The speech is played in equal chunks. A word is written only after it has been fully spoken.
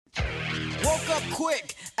woke up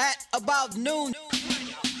quick at about noon.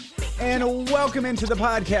 And welcome into the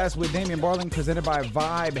podcast with Damian Barling, presented by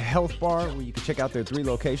Vibe Health Bar, where you can check out their 3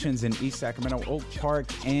 locations in East Sacramento, Oak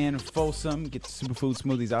Park, and Folsom. Get the superfood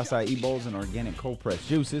smoothies, acai bowls, and organic cold-pressed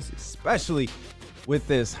juices, especially with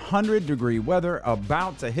this 100-degree weather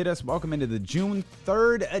about to hit us. Welcome into the June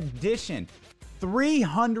 3rd edition.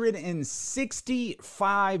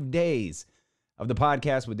 365 days of the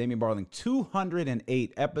podcast with Damian Barling.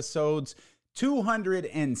 208 episodes,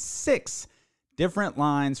 206 different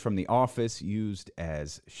lines from The Office used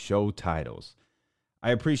as show titles.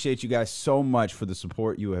 I appreciate you guys so much for the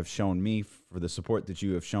support you have shown me, for the support that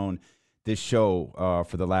you have shown this show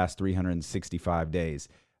for the last 365 days.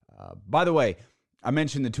 By the way, I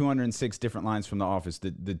mentioned the 206 different lines from The Office.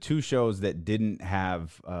 The 2 shows that didn't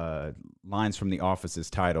have lines from The Office as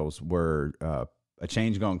titles were A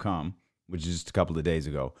Change Gonna Come, which is just a couple of days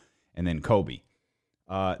ago, and then Kobe.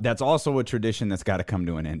 That's also a tradition that's got to come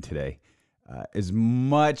to an end today.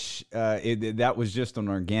 That was just an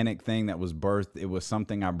organic thing that was birthed. It was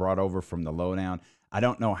something I brought over from the lowdown. I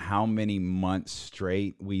don't know how many months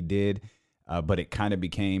straight we did, but it kind of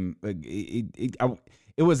became,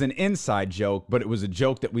 it was an inside joke, but it was a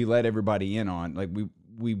joke that we let everybody in on. Like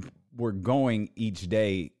we were going each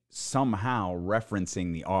day somehow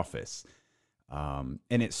referencing The Office. And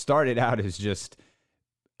it started out as just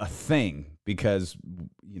a thing because,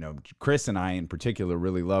 you know, Chris and I in particular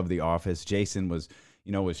really love The Office. Jason was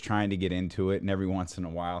trying to get into it, and every once in a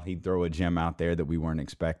while he'd throw a gem out there that we weren't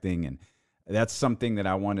expecting. And that's something that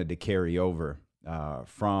I wanted to carry over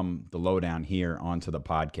from the lowdown here onto the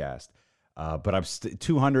podcast. But I'm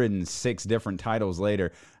 206 different titles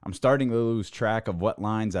later. I'm starting to lose track of what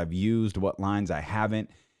lines I've used, what lines I haven't,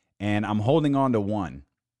 and I'm holding on to one.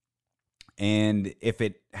 And if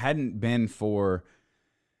it hadn't been for,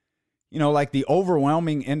 like the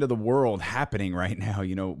overwhelming end of the world happening right now,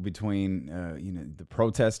 between, the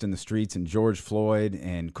protest in the streets and George Floyd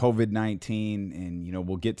and COVID-19. And,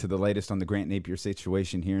 we'll get to the latest on the Grant Napear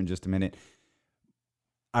situation here in just a minute.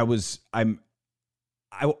 I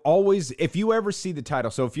always, if you ever see the title,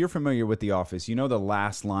 so if you're familiar with The Office, the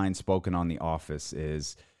last line spoken on The Office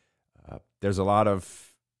is, there's a lot of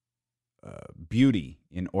beauty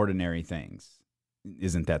in ordinary things.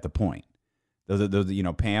 Isn't that the point? Those,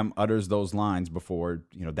 Pam utters those lines before,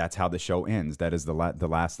 that's how the show ends. That is the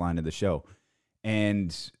last line of the show.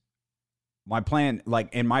 And my plan,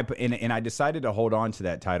 and I decided to hold on to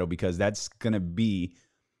that title because that's going to be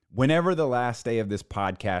whenever the last day of this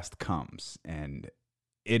podcast comes. And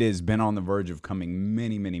it has been on the verge of coming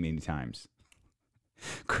many, many, many times.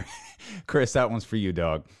 Chris, that one's for you,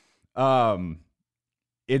 dog.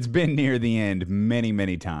 It's been near the end many,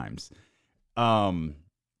 many times.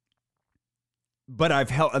 But I've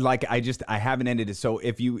held, I haven't ended it. So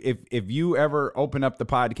if you ever open up the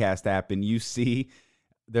podcast app and you see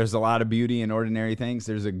there's a lot of beauty in ordinary things,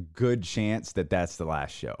 there's a good chance that that's the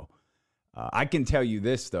last show. I can tell you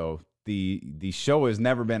this though, the show has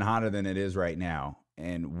never been hotter than it is right now.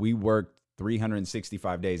 And we worked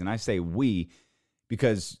 365 days. And I say we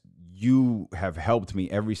because you have helped me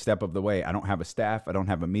every step of the way. I don't have a staff. I don't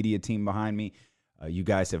have a media team behind me. You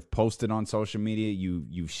guys have posted on social media.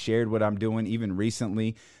 You've shared what I'm doing. Even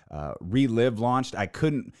recently, Relive launched. I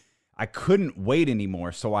couldn't wait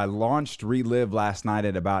anymore. So I launched Relive last night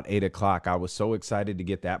at about 8:00. I was so excited to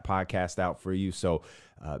get that podcast out for you. So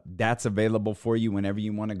that's available for you whenever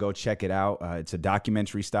you want to go check it out. It's a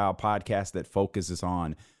documentary style podcast that focuses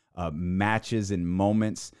on matches and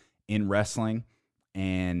moments in wrestling.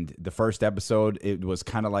 And the first episode, it was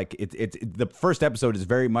kind of like the first episode is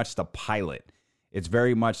very much the pilot. It's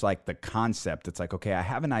very much like the concept. It's like, okay, I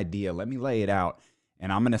have an idea. Let me lay it out,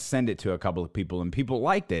 and I'm going to send it to a couple of people, and people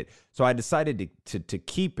liked it. So I decided to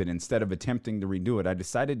keep it instead of attempting to redo it. I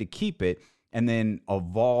decided to keep it and then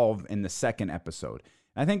evolve in the second episode.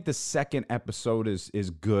 I think the second episode is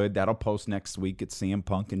good. That'll post next week. It's CM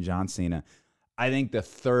Punk and John Cena. I think the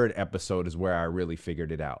third episode is where I really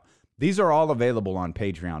figured it out. These are all available on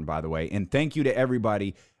Patreon, by the way. And thank you to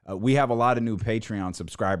everybody. We have a lot of new Patreon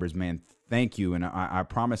subscribers, man. Thank you. And I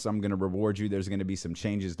promise I'm going to reward you. There's going to be some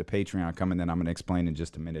changes to Patreon coming that I'm going to explain in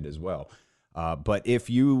just a minute as well. But if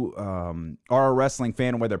you are a wrestling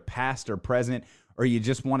fan, whether past or present, or you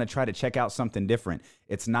just want to try to check out something different,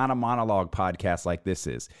 it's not a monologue podcast like this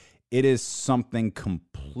is. It is something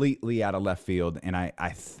completely out of left field, and I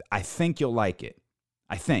think you'll like it.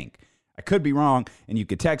 I think. I could be wrong, and you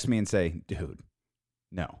could text me and say, dude,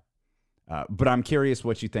 no. But I'm curious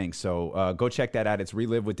what you think. So go check that out. It's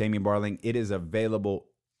Relive with Damian Barling. It is available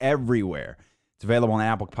everywhere. It's available on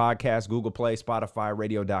Apple Podcasts, Google Play, Spotify,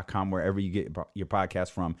 radio.com, wherever you get your podcast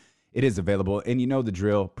from. it is available. And you know the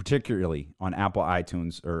drill, particularly on Apple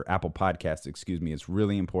iTunes or Apple Podcasts, excuse me. It's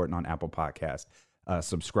really important on Apple Podcasts.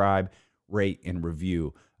 Subscribe, rate, and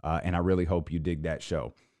review. And I really hope you dig that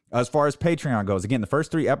show. As far as Patreon goes, again, the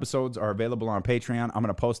first 3 episodes are available on Patreon. I'm going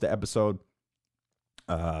to post the episode,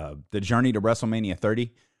 The Journey to WrestleMania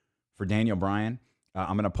 30 for Daniel Bryan.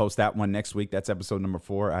 I'm going to post that one next week. That's episode number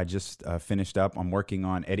 4. I just finished up. I'm working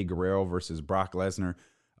on Eddie Guerrero versus Brock Lesnar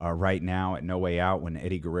right now at No Way Out, when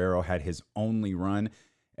Eddie Guerrero had his only run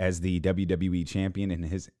as the WWE champion and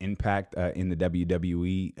his impact in the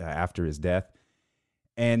WWE after his death.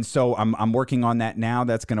 And so I'm working on that now.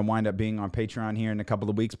 That's going to wind up being on Patreon here in a couple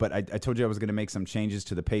of weeks. But I told you I was going to make some changes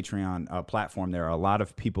to the Patreon platform. There are a lot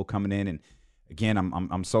of people coming in, and again,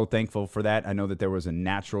 I'm so thankful for that. I know that there was a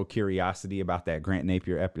natural curiosity about that Grant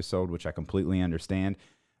Napear episode, which I completely understand.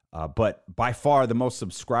 But by far, the most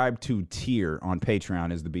subscribed to tier on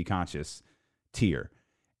Patreon is the Be Conscious tier.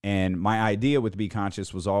 And my idea with Be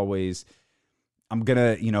Conscious was always, I'm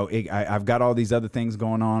going to, I've got all these other things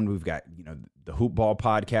going on. We've got, the Hoop Ball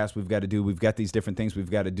podcast we've got to do. We've got these different things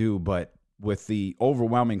we've got to do. But with the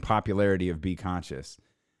overwhelming popularity of Be Conscious,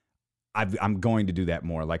 I'm going to do that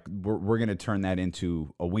more. Like we're going to turn that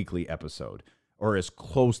into a weekly episode, or as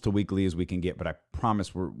close to weekly as we can get. But I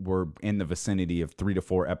promise we're in the vicinity of 3 to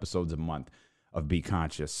 4 episodes a month of Be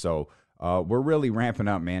Conscious. So we're really ramping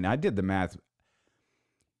up, man. I did the math.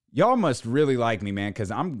 Y'all must really like me, man,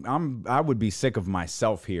 because I would be sick of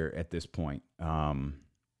myself here at this point.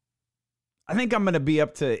 I think I'm going to be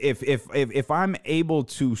up to, if I'm able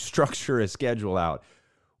to structure a schedule out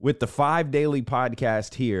with the 5 daily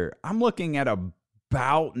podcast here, I'm looking at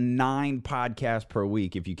about 9 podcasts per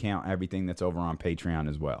week if you count everything that's over on Patreon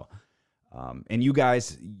as well. And you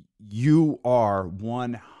guys, you are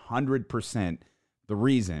 100% the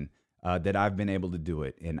reason that I've been able to do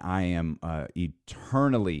it. And I am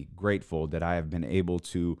eternally grateful that I have been able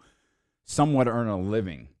to somewhat earn a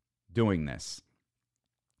living doing this.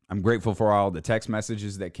 I'm grateful for all the text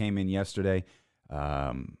messages that came in yesterday.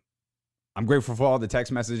 I'm grateful for all the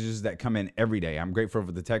text messages that come in every day. I'm grateful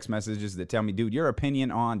for the text messages that tell me, dude, your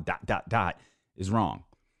opinion on ... is wrong.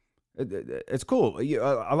 It's cool.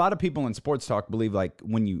 A lot of people in sports talk believe like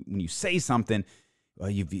when you say something,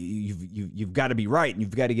 you've got to be right and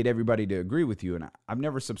you've got to get everybody to agree with you. And I've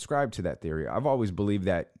never subscribed to that theory. I've always believed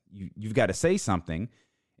that you've got to say something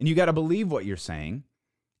and you got to believe what you're saying,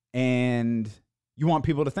 and you want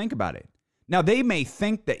people to think about it. Now, they may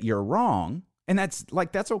think that you're wrong, and that's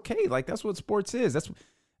okay. Like, that's what sports is.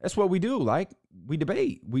 That's what we do. Like, we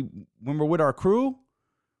debate. When we're with our crew,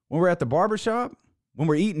 when we're at the barbershop, when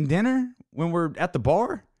we're eating dinner, when we're at the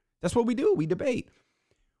bar, that's what we do. We debate.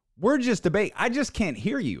 We're just debate. I just can't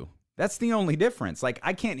hear you. That's the only difference. Like,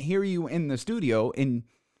 I can't hear you in the studio, and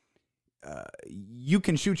you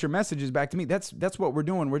can shoot your messages back to me. That's what we're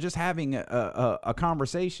doing. We're just having a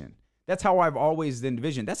conversation. That's how I've always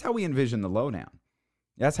envisioned. That's how we envision the lowdown.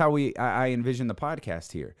 That's how I envision the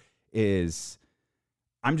podcast here, is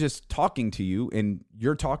I'm just talking to you and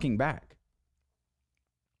you're talking back.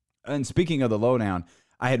 And speaking of the lowdown,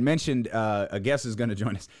 I had mentioned a guest is going to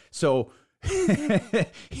join us. So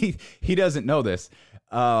he doesn't know this.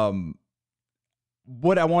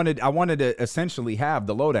 What I wanted to essentially have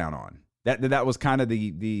the lowdown on. That was kind of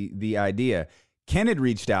the idea. Ken had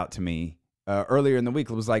reached out to me earlier in the week.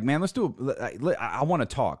 It was like, man, I want to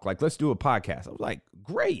talk. Like, let's do a podcast. I was like,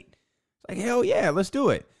 great. It's like, hell yeah, let's do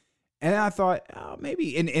it. And I thought, oh,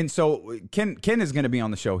 maybe. And so Ken is going to be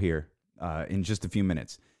on the show here in just a few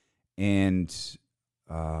minutes. And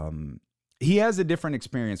he has a different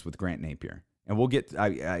experience with Grant Napear. And we'll get,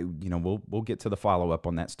 we'll get to the follow up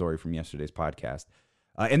on that story from yesterday's podcast.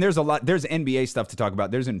 And there's NBA stuff to talk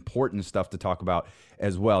about. There's important stuff to talk about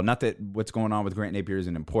as well. Not that what's going on with Grant Napear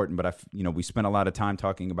isn't important, but we spent a lot of time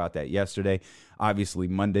talking about that yesterday. Obviously,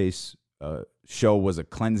 Monday's show was a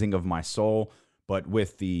cleansing of my soul, but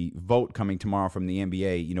with the vote coming tomorrow from the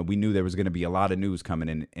NBA, we knew there was going to be a lot of news coming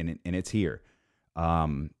in, and it's here.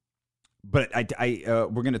 But we're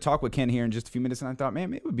going to talk with Ken here in just a few minutes, and I thought,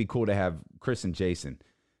 man, it would be cool to have Chris and Jason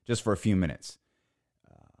just for a few minutes.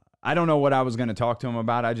 I don't know what I was going to talk to him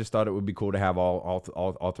about. I just thought it would be cool to have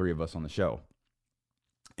all 3 of us on the show,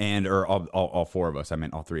 or all 4 of us. I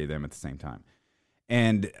meant all 3 of them at the same time.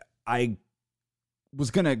 And I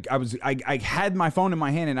had my phone in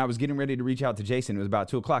my hand and I was getting ready to reach out to Jason. It was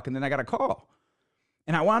about 2:00, and then I got a call.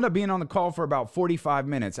 And I wound up being on the call for about 45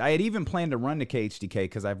 minutes. I had even planned to run to KHDK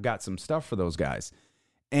because I've got some stuff for those guys.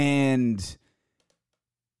 And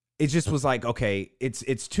it just was like, okay,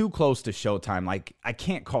 it's too close to showtime. Like, I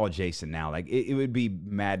can't call Jason now. Like, it would be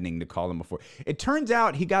maddening to call him before. It turns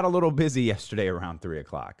out he got a little busy yesterday around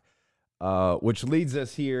 3:00. which leads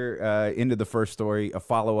us here into the first story, a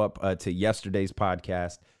follow-up to yesterday's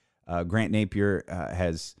podcast. Grant Napear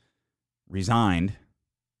has resigned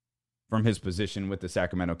from his position with the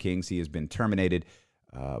Sacramento Kings. He has been terminated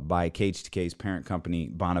by KHTK's parent company,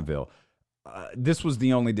 Bonneville. This was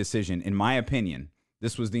the only decision, in my opinion,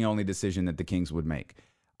 this was the only decision that the Kings would make.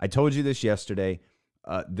 I told you this yesterday.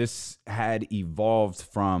 This had evolved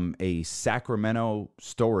from a Sacramento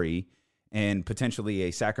story and potentially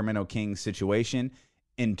a Sacramento Kings situation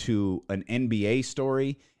into an NBA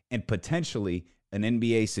story and potentially an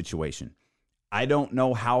NBA situation. I don't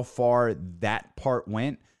know how far that part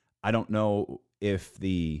went. I don't know if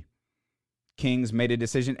the Kings made a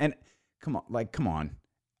decision. And come on.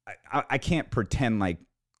 I can't pretend like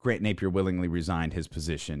Grant Napear willingly resigned his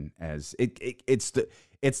position as it's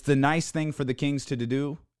the nice thing for the Kings to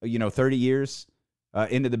do. 30 years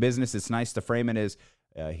into the business, it's nice to frame it as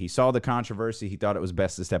he saw the controversy. He thought it was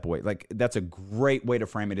best to step away. Like, that's a great way to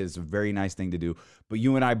frame it. It's a very nice thing to do. But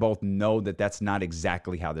you and I both know that that's not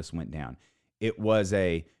exactly how this went down. It was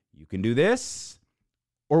you can do this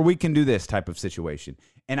or we can do this type of situation.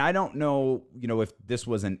 And I don't know, if this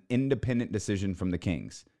was an independent decision from the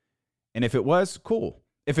Kings. And if it was, cool.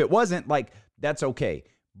 If it wasn't, that's okay.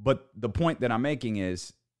 But the point that I'm making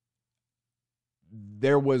is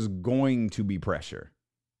there was going to be pressure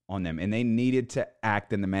on them, and they needed to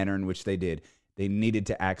act in the manner in which they did. They needed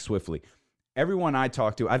to act swiftly. Everyone I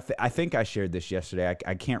talked to, I think I shared this yesterday.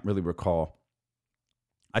 I can't really recall.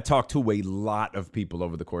 I talked to a lot of people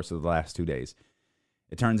over the course of the last 2 days.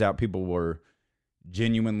 It turns out people were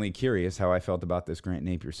genuinely curious how I felt about this Grant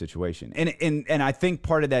Napear situation. And I think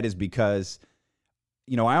part of that is because,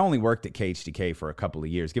 I only worked at KHTK for a couple of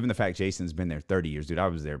years. Given the fact Jason's been there 30 years, dude, I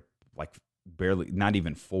was there barely, not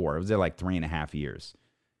even 4. I was there 3.5 years.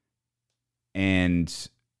 And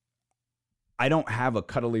I don't have a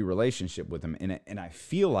cuddly relationship with him. And I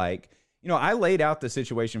feel like, I laid out the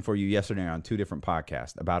situation for you yesterday on 2 different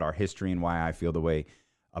podcasts about our history and why I feel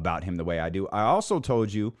about him the way I do. I also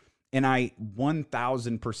told you, and I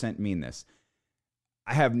 1,000% mean this,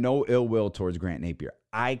 I have no ill will towards Grant Napear.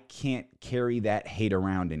 I can't carry that hate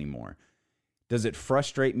around anymore. Does it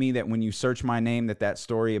frustrate me that when you search my name that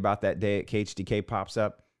story about that day at KHTK pops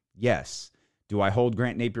up? Yes. Do I hold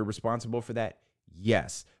Grant Napear responsible for that?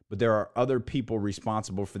 Yes. But there are other people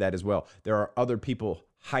responsible for that as well. There are other people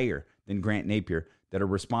higher than Grant Napear that are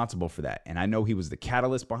responsible for that. And I know he was the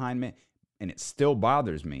catalyst behind it, and it still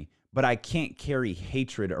bothers me. But I can't carry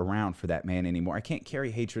hatred around for that man anymore. I can't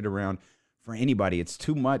carry hatred around for anybody. It's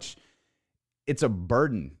too much. It's a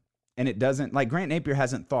burden. And it doesn't, Grant Napear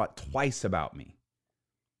hasn't thought twice about me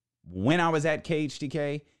when I was at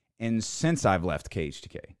KHTK and since I've left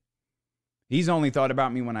KHTK. He's only thought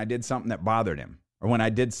about me when I did something that bothered him, or when I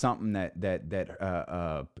did something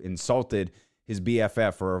that insulted his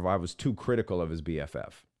BFF, or if I was too critical of his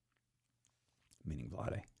BFF, meaning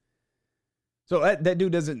Vlade. So that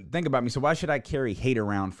dude doesn't think about me. So why should I carry hate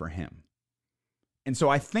around for him? And so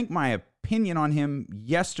I think my opinion on him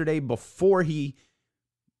yesterday before he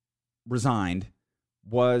resigned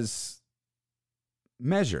was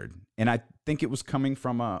measured. And I think it was coming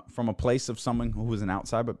from a place of someone who was an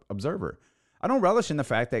outside observer. I don't relish in the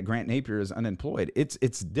fact that Grant Napear is unemployed.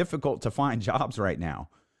 It's difficult to find jobs right now.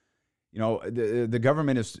 The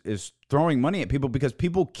government is throwing money at people because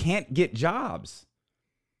people can't get jobs.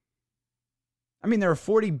 I mean, there are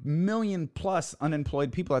 40 million plus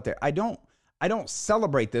unemployed people out there. I don't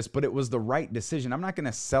celebrate this, but it was the right decision. I'm not going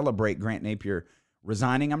to celebrate Grant Napear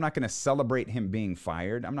resigning. I'm not going to celebrate him being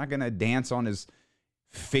fired. I'm not going to dance on his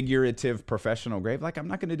figurative professional grave. I'm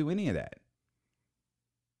not going to do any of that.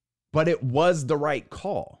 But it was the right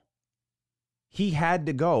call. He had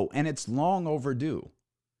to go, and it's long overdue.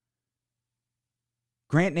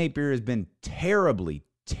 Grant Napear has been terribly,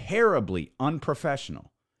 terribly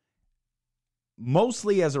unprofessional,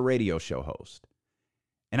 mostly as a radio show host.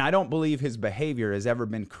 And I don't believe his behavior has ever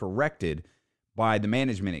been corrected by the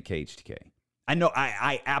management at KHTK.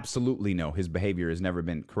 I absolutely know his behavior has never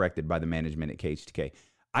been corrected by the management at KHTK.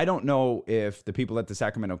 I don't know if the people at the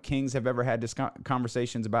Sacramento Kings have ever had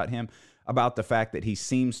conversations about him, about the fact that he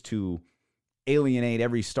seems to alienate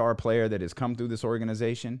every star player that has come through this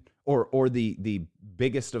organization, or the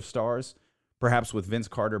biggest of stars, perhaps with Vince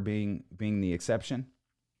Carter being the exception.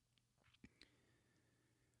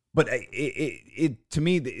 But to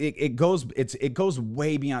me, it goes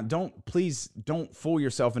way beyond. Please don't fool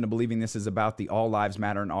yourself into believing this is about the all lives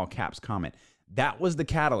matter in all caps comment. That was the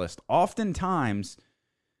catalyst. Oftentimes,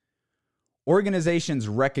 organizations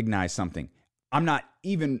recognize something. I'm not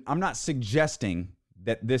suggesting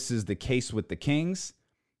that this is the case with the Kings,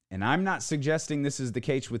 And I'm not suggesting this is the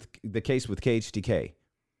case with KHTK.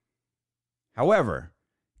 However,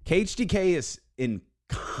 KHTK is in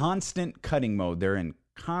constant cutting mode. They're in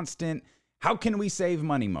constant, how can we save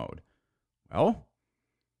money mode? Well,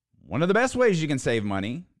 one of the best ways you can save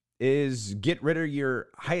money is get rid of your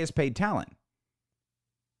highest paid talent.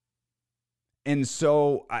 And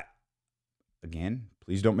so, again,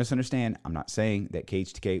 please don't misunderstand. I'm not saying that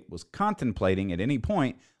KHTK was contemplating at any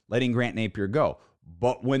point letting Grant Napear go.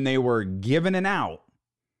 But when they were given an out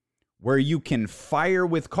where you can fire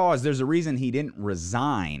with cause, there's a reason he didn't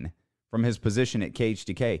resign from his position at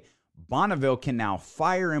KHTK. Bonneville can now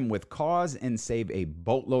fire him with cause and save a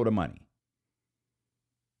boatload of money.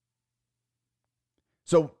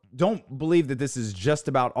 So don't believe that this is just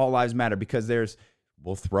about All Lives Matter, because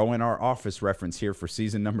we'll throw in our Office reference here for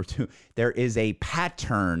season number 2. There is a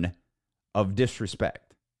pattern of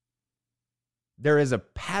disrespect. There is a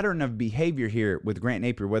pattern of behavior here with Grant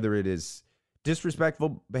Napear, whether it is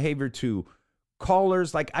disrespectful behavior to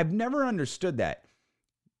callers. Like, I've never understood that.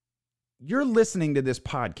 You're listening to this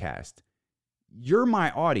podcast. You're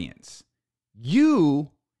my audience.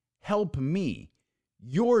 You help me.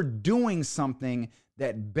 You're doing something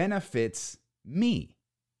that benefits me.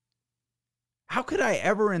 How could I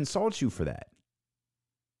ever insult you for that?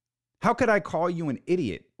 How could I call you an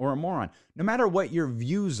idiot or a moron? No matter what your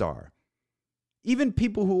views are. Even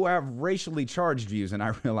people who have racially charged views, and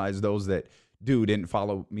I realize those that didn't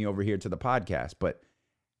follow me over here to the podcast, but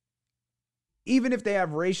even if they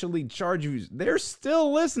have racially charged views, they're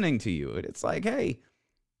still listening to you. And it's like, hey,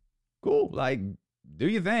 cool, like, do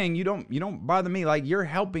your thing. You don't bother me. Like, you're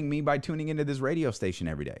helping me by tuning into this radio station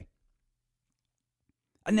every day.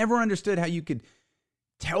 I never understood how you could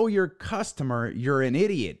tell your customer you're an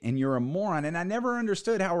idiot and you're a moron. And I never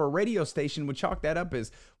understood how a radio station would chalk that up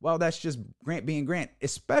as, well, that's just Grant being Grant,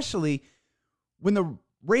 especially when the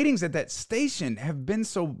ratings at that station have been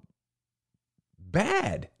so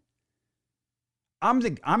bad.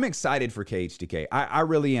 I'm excited for KHTK. I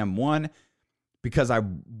really am. One, because I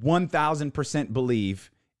 1000%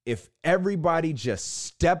 believe if everybody just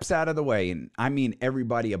steps out of the way, and I mean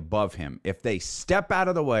everybody above him, if they step out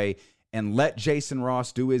of the way and let Jason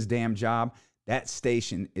Ross do his damn job, that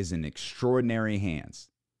station is in extraordinary hands.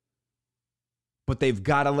 But they've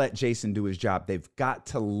got to let Jason do his job. They've got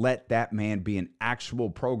to let that man be an actual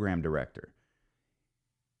program director.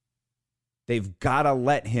 They've got to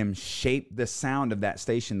let him shape the sound of that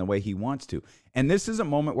station the way he wants to. And this is a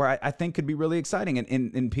moment where I think could be really exciting.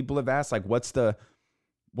 And people have asked, like, what's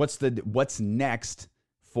next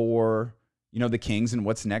for, the Kings, and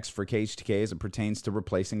what's next for KHTK as it pertains to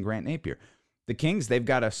replacing Grant Napear? The Kings, they've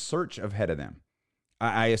got a search ahead of them.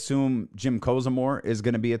 I assume Jim Kozimor is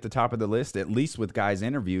going to be at the top of the list, at least with guys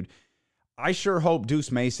interviewed. I sure hope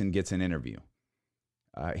Deuce Mason gets an interview.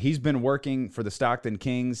 He's been working for the Stockton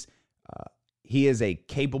Kings. He is a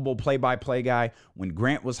capable play-by-play guy. When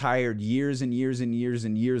Grant was hired years and years and years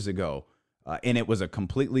and years ago, and it was a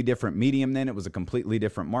completely different medium then, it was a completely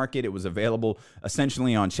different market. It was available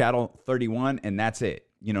essentially on Channel 31, and that's it.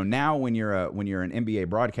 Now when you're an NBA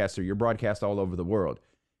broadcaster, you're broadcast all over the world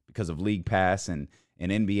because of League Pass and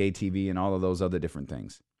NBA TV and all of those other different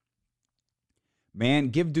things. Man,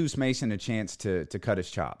 give Deuce Mason a chance to cut his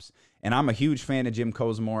chops. And I'm a huge fan of Jim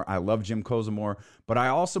Kozimor. I love Jim Kozimor, but I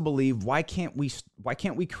also believe, why can't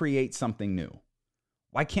we create something new?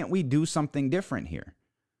 Why can't we do something different here?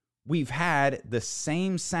 We've had the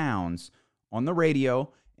same sounds on the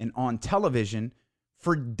radio and on television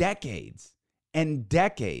for decades and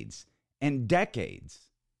decades and decades.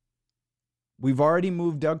 We've already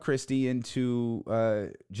moved Doug Christie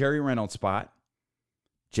into Jerry Reynolds' spot.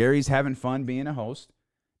 Jerry's having fun being a host.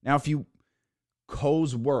 Now,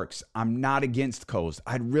 Coz works. I'm not against Coz.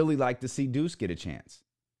 I'd really like to see Deuce get a chance.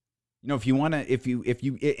 If you want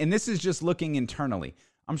to, and this is just looking internally.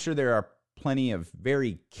 I'm sure there are plenty of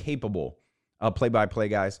very capable play-by-play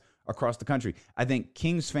guys across the country. I think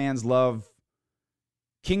Kings fans love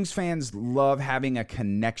having a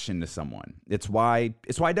connection to someone. It's why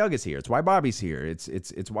Doug is here. It's why Bobby's here.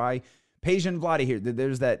 It's why Paige and Vlade here.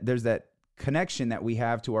 There's that connection that we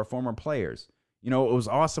have to our former players. It was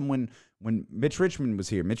awesome when Mitch Richmond was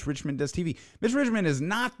here. Mitch Richmond does TV. Mitch Richmond is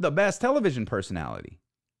not the best television personality,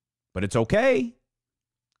 but it's okay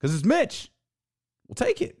because it's Mitch. We'll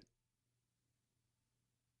take it.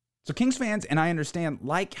 So Kings fans, and I understand,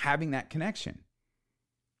 like having that connection.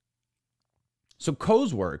 So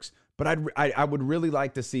Coz works, but I would really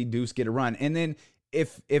like to see Deuce get a run. And then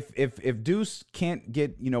if Deuce can't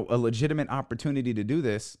get a legitimate opportunity to do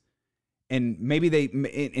this, and maybe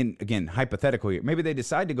and again, hypothetical here, maybe they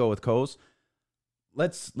decide to go with Coz,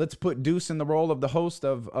 let's put Deuce in the role of the host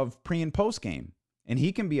of pre and post game, and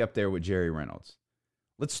he can be up there with Jerry Reynolds.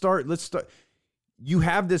 Let's start. You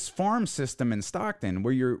have this farm system in Stockton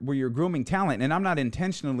where you're grooming talent, and I'm not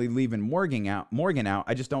intentionally leaving Morgan out.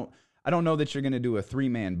 I don't know that you're going to do a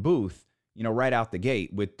 3-man booth, right out the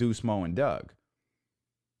gate with Deuce, Mo, and Doug.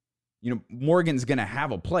 Morgan's going to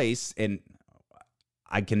have a place, and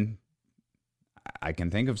I can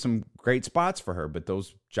think of some great spots for her, but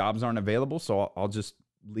those jobs aren't available, so I'll just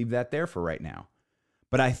leave that there for right now.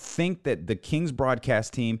 But I think that the Kings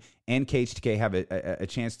broadcast team and KHTK have a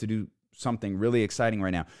chance to do something really exciting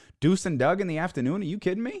right now. Deuce and Doug in the afternoon? Are you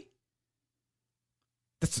kidding me?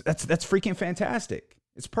 That's freaking fantastic.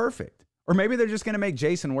 It's perfect. Or maybe they're just going to make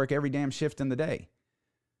Jason work every damn shift in the day.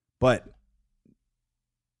 But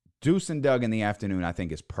Deuce and Doug in the afternoon, I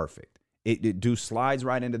think, is perfect. Deuce slides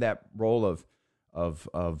right into that role of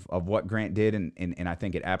what Grant did, and I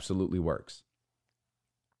think it absolutely works.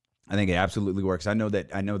 I know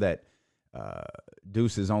that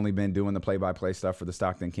Deuce has only been doing the play-by-play stuff for the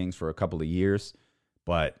Stockton Kings for a couple of years,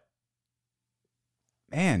 but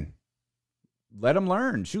man, let him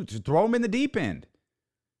learn. Shoot, just throw him in the deep end.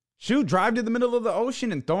 Shoot, drive to the middle of the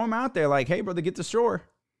ocean and throw him out there like, hey, brother, get to shore.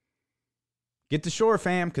 Get to shore,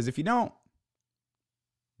 fam, because if you don't,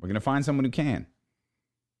 we're going to find someone who can.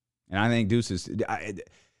 And I think Deuce is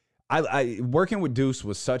I working with Deuce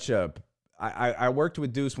was such a I worked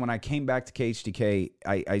with Deuce when I came back to KHTK.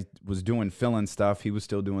 I was doing fill-in stuff. He was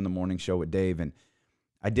still doing the morning show with Dave, and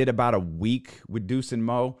I did about a week with Deuce and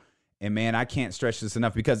Mo. And man, I can't stretch this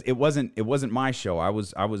enough because it wasn't my show. I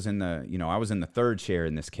was in the third chair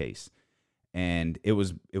in this case, and it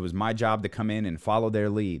was my job to come in and follow their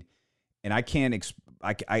lead. And I can't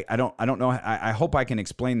I don't know. I hope I can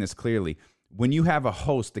explain this clearly. When you have a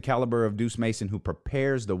host the caliber of Deuce Mason who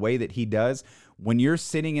prepares the way that he does, when you're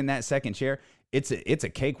sitting in that second chair, it's a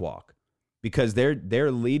cakewalk because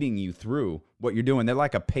they're leading you through what you're doing. They're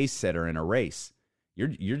like a pace setter in a race.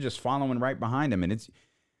 You're just following right behind them, and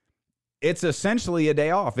it's essentially a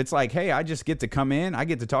day off. It's like, hey, I just get to come in, I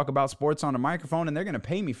get to talk about sports on a microphone, and they're going to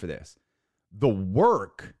pay me for this. The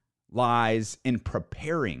work lies in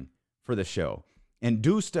preparing for the show. And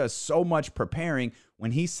Deuce does so much preparing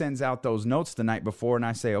when he sends out those notes the night before, and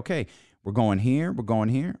I say, okay, we're going here, we're going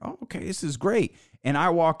here. Oh, okay, this is great. And I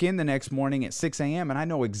walk in the next morning at 6 a.m., and I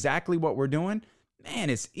know exactly what we're doing.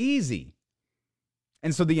 Man, it's easy.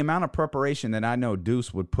 And so the amount of preparation that I know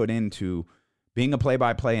Deuce would put into being a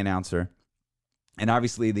play-by-play announcer, and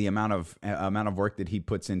obviously the amount of work that he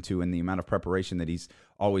puts into and the amount of preparation that he's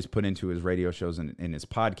always put into his radio shows and his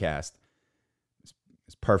podcast is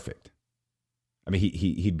perfect. I mean,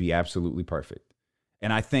 he'd be absolutely perfect.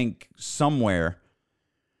 And I think somewhere,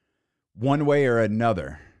 one way or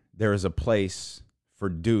another, there is a place for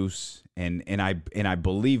Deuce, and I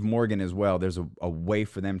believe Morgan as well. There's a way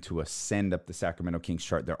for them to ascend up the Sacramento Kings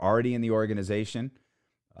chart. They're already in the organization.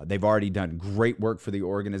 They've already done great work for the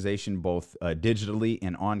organization, both digitally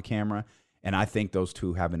and on camera. And I think those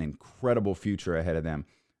two have an incredible future ahead of them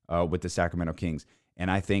with the Sacramento Kings. And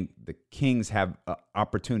I think the Kings have an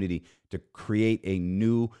opportunity to create a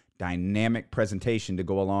new dynamic presentation to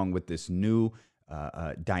go along with this new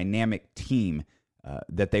dynamic team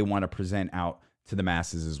that they want to present out to the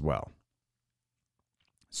masses as well.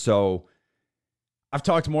 So I've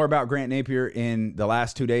talked more about Grant Napear in the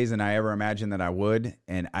last 2 days than I ever imagined that I would.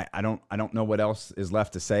 And I don't know what else is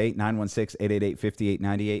left to say.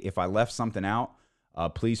 916-888-5898. If I left something out,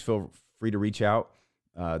 please feel free to reach out.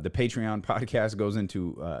 The Patreon podcast goes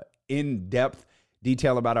into in-depth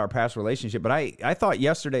detail about our past relationship. But I thought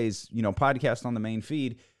yesterday's podcast on the main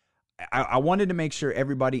feed, I wanted to make sure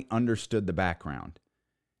everybody understood the background.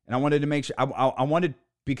 And I wanted to make sure, I wanted,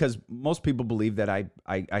 because most people believe that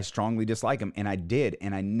I strongly dislike him, and I did,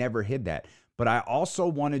 and I never hid that. But I also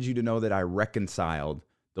wanted you to know that I reconciled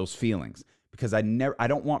those feelings, because I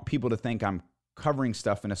don't want people to think I'm covering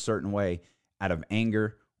stuff in a certain way out of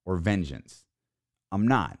anger or vengeance. I'm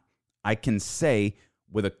not. I can say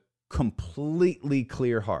with a completely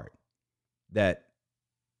clear heart that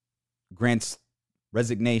Grant's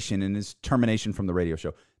resignation and his termination from the radio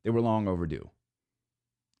show, they were long overdue.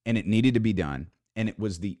 And it needed to be done. And it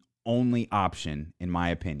was the only option, in my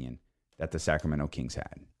opinion, that the Sacramento Kings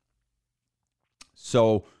had.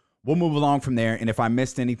 So we'll move along from there. And if I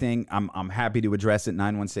missed anything, I'm happy to address it.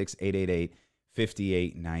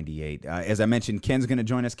 916-888-5898. As I mentioned, Ken's going to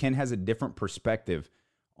join us. Ken has a different perspective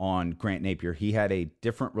on Grant Napear. He had a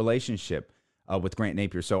different relationship with Grant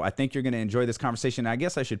Napear. So I think you're going to enjoy this conversation. I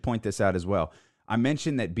guess I should point this out as well. I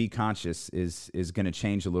mentioned that Be Conscious is going to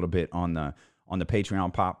change a little bit on the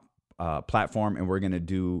Patreon platform, and we're going to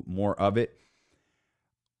do more of it.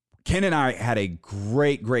 Ken and I had a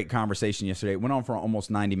great conversation yesterday. It went on for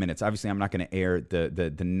almost 90 minutes. Obviously, I'm not going to air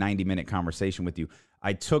the 90-minute conversation with you.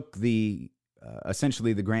 I took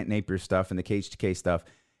essentially the Grant Napear stuff and the KHTK stuff,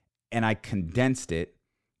 and I condensed it,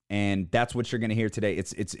 and that's what you're going to hear today.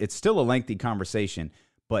 It's still a lengthy conversation,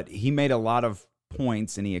 but he made a lot of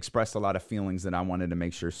points, and he expressed a lot of feelings that I wanted to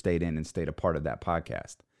make sure stayed in and stayed a part of that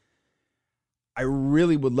podcast. I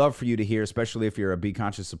really would love for you to hear, especially if you're a Be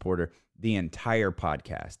Conscious supporter, the entire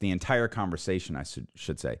podcast, the entire conversation, I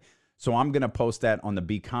should say. So I'm going to post that on the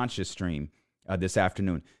Be Conscious stream this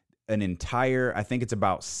afternoon. An entire, I think it's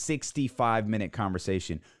about 65-minute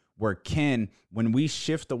conversation where Ken, when we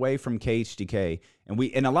shift away from KHTK,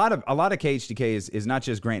 and a lot of KHTK is not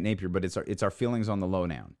just Grant Napear, but it's our feelings on the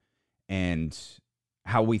lowdown and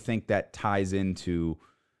how we think that ties into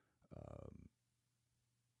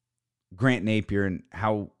Grant Napear and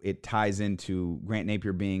how it ties into Grant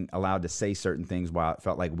Napear being allowed to say certain things while it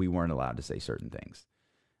felt like we weren't allowed to say certain things.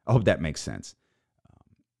 I hope that makes sense.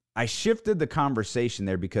 I shifted the conversation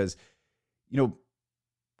there because,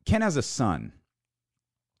 Ken has a son,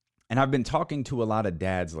 and I've been talking to a lot of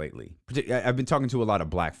dads lately. I've been talking to a lot of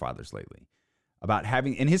black fathers lately about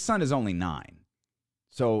and his son is only 9.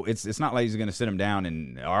 So it's not like he's going to sit him down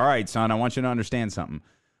and, all right, son, I want you to understand something.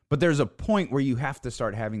 But there's a point where you have to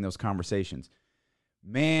start having those conversations.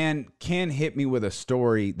 Man, Ken hit me with a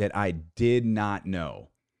story that I did not know.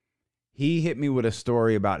 He hit me with a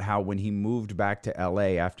story about how when he moved back to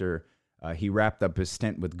L.A. after he wrapped up his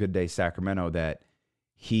stint with Good Day Sacramento, that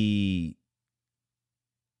he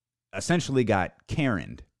essentially got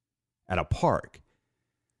Karened at a park.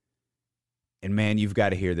 And man, you've got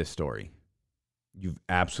to hear this story. You've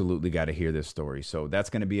absolutely got to hear this story. So that's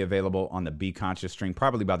going to be available on the Be Conscious stream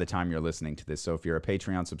probably by the time you're listening to this. So if you're a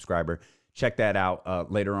Patreon subscriber, check that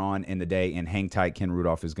out later on in the day. And hang tight, Ken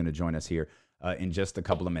Rudulph is going to join us here in just a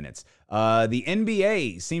couple of minutes. The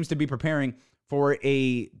NBA seems to be preparing for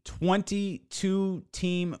a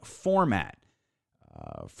 22-team format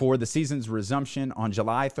for the season's resumption on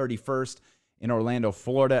July 31st in Orlando,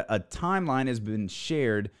 Florida. A timeline has been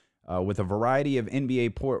shared with a variety of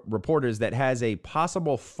NBA reporters that has a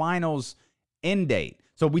possible finals end date.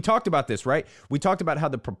 So we talked about this, right? We talked about how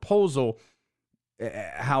the proposal,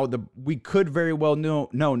 we could very well know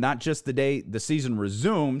not just the day the season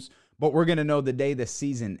resumes, but we're going to know the day the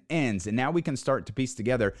season ends. And now we can start to piece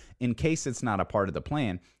together, in case it's not a part of the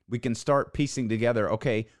plan, we can start piecing together,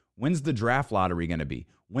 okay, when's the draft lottery going to be?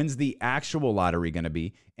 When's the actual lottery going to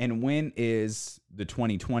be? And when is the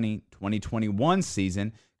 2020-2021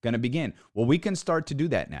 season going to begin? Well, we can start to do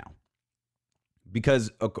that now because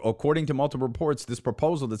according to multiple reports, this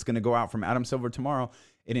proposal that's going to go out from Adam Silver tomorrow,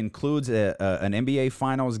 it includes an NBA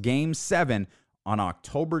Finals Game 7 on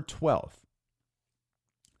October 12th.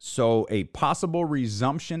 So a possible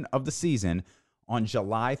resumption of the season on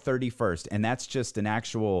July 31st. And that's just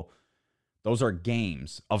those are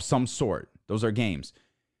games of some sort. Those are games.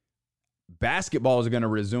 Basketball is going to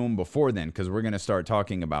resume before then because we're going to start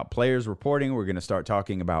talking about players reporting. We're going to start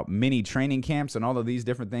talking about mini training camps and all of these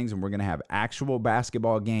different things. And we're going to have actual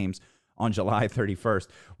basketball games on July 31st,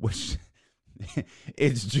 which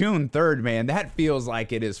it's June 3rd, man. That feels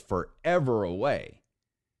like it is forever away.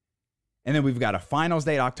 And then we've got a finals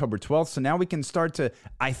date, October 12th. So now we can start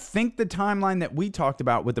I think the timeline that we talked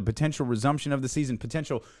about with the potential resumption of the season,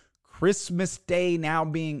 potential Christmas Day now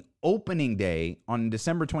being opening day on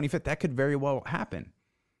December 25th, that could very well happen.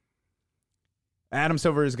 Adam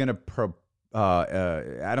Silver is going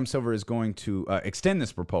to extend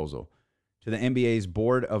this proposal to the NBA's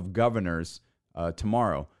Board of Governors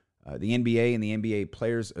tomorrow. The NBA and the NBA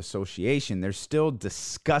Players Association, they're still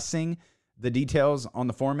discussing the details on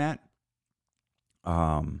the format.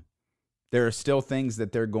 There are still things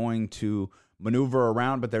that they're going to maneuver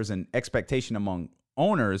around, but there's an expectation among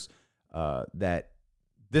owners that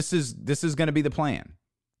this is going to be the plan.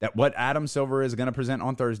 That what Adam Silver is going to present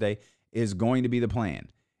on Thursday is going to be the plan.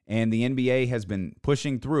 And the NBA has been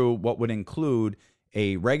pushing through what would include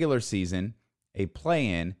a regular season, a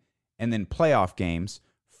play-in, and then playoff games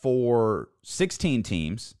for 16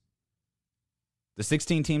 teams. The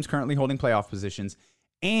 16 teams currently holding playoff positions,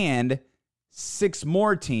 and 6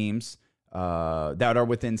 more teams that are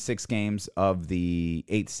within 6 games of the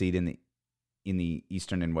 8th seed in the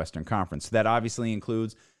Eastern and Western Conference. So that obviously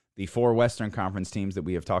includes the 4 Western Conference teams that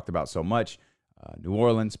we have talked about so much: New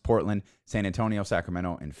Orleans, Portland, San Antonio,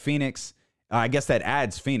 Sacramento, and Phoenix. I guess that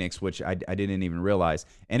adds Phoenix, which I didn't even realize.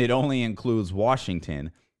 And it only includes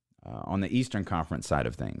Washington on the Eastern Conference side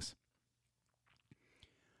of things.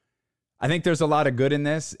 I think there's a lot of good in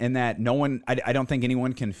this, in that I don't think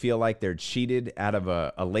anyone can feel like they're cheated out of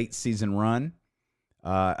a late season run.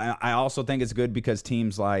 I also think it's good because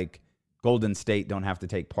teams like Golden State don't have to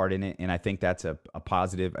take part in it, and I think that's a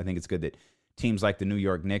positive. I think it's good that teams like the New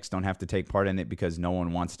York Knicks don't have to take part in it because no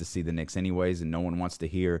one wants to see the Knicks anyways, and no one wants to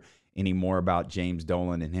hear any more about James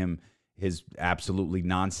Dolan and his absolutely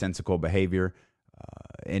nonsensical behavior.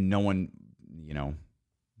 And no one,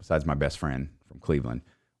 besides my best friend from Cleveland,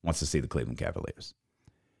 wants to see the Cleveland Cavaliers.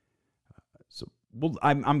 Well,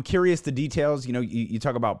 I'm curious the details. You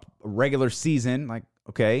talk about a regular season, like,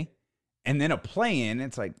 okay, and then a play-in.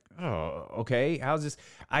 It's like, oh, okay, how's this?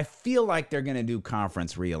 I feel like they're going to do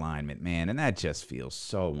conference realignment, man, and that just feels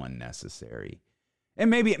so unnecessary. And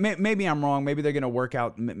maybe I'm wrong. Maybe they're going to work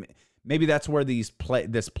out. Maybe that's where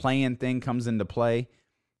this play-in thing comes into play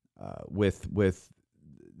with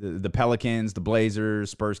the Pelicans, the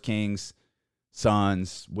Blazers, Spurs, Kings,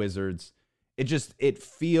 Suns, Wizards. It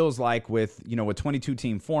feels like with a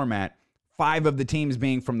 22-team format, 5 of the teams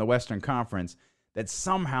being from the Western Conference, that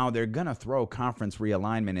somehow they're gonna throw conference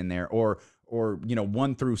realignment in there, or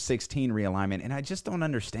 1 through 16 realignment, and I just don't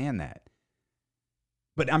understand that.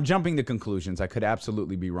 But I'm jumping to conclusions. I could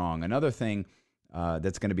absolutely be wrong. Another thing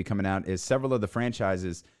that's going to be coming out is several of the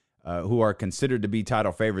franchises who are considered to be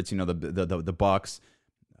title favorites. The Bucks,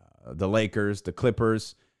 the Lakers, the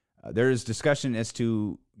Clippers. There's discussion as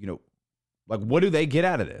to what do they get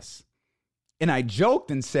out of this? And I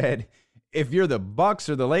joked and said, if you're the Bucks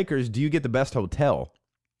or the Lakers, do you get the best hotel?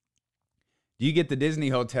 Do you get the Disney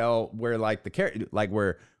hotel where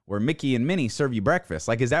where Mickey and Minnie serve you breakfast?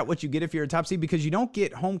 Like, is that what you get if you're a top seed? Because you don't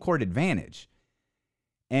get home court advantage.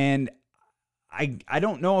 And I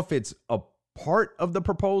don't know if it's a part of the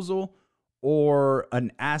proposal or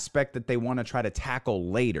an aspect that they want to try to tackle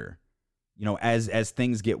later, as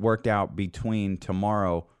things get worked out between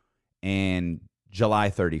tomorrow and July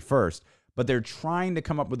 31st. But they're trying to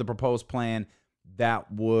come up with a proposed plan that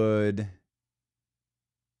would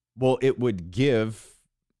give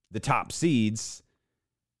the top seeds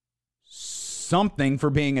something for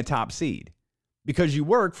being a top seed, because you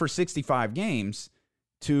work for 65 games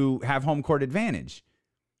to have home court advantage.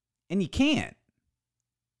 And you can't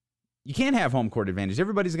have home court advantage.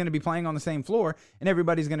 Everybody's going to be playing on the same floor, and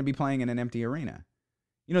everybody's going to be playing in an empty arena.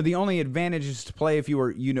 The only advantage is to play if you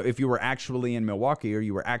were actually in Milwaukee or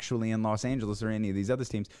you were actually in Los Angeles or any of these other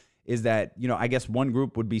teams, is that, I guess one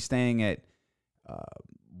group would be staying at a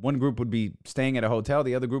hotel,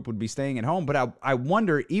 the other group would be staying at home. But I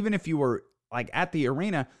wonder, even if you were like at the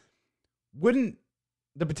arena, wouldn't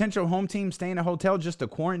the potential home team stay in a hotel just to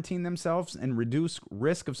quarantine themselves and reduce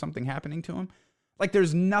risk of something happening to them? Like,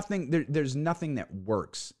 there's nothing that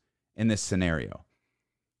works in this scenario.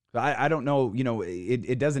 I don't know,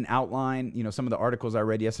 it doesn't outline, some of the articles I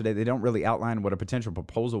read yesterday, they don't really outline what a potential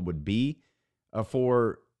proposal would be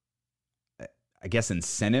for, I guess,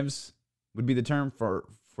 incentives would be the term for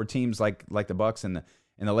teams like the Bucks and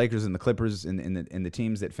the Lakers and the Clippers and the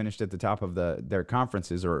teams that finished at the top of their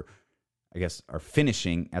conferences, or I guess are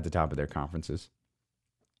finishing at the top of their conferences.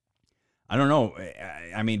 I don't know.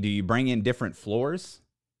 I mean, do you bring in different floors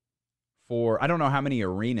I don't know how many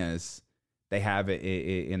arenas they have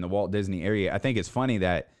in the Walt Disney area. I think it's funny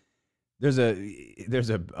that there's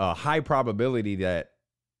a high probability that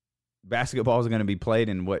basketball is going to be played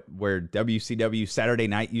in where WCW Saturday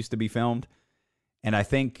Night used to be filmed, and I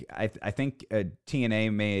think TNA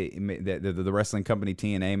the wrestling company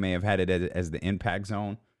TNA may have had it as the Impact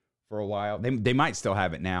Zone for a while. They might still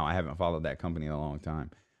have it now. I haven't followed that company in a long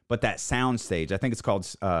time, but that sound stage, I think it's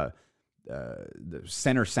called the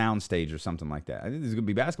Center Sound Stage or something like that. I think there's going to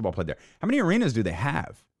be basketball played there. How many arenas do they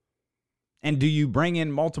have? And do you bring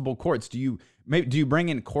in multiple courts? Do you bring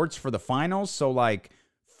in courts for the finals? So like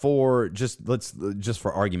for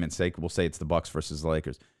for argument's sake, we'll say it's the Bucks versus the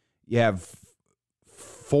Lakers. You have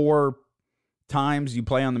 4 times you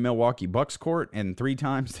play on the Milwaukee Bucks court and 3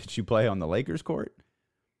 times that you play on the Lakers court.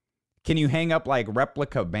 Can you hang up like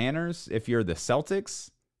replica banners if you're the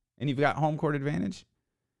Celtics and you've got home court advantage?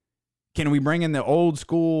 Can we bring in the old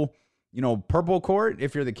school, purple court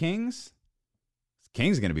if you're the Kings?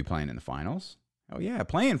 Kings going to be playing in the finals. Oh, yeah,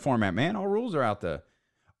 playing format, man. All rules are out there.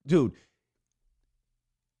 Dude,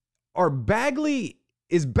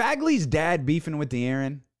 is Bagley's dad beefing with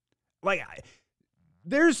De'Aaron? Like,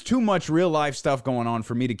 there's too much real-life stuff going on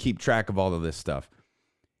for me to keep track of all of this stuff.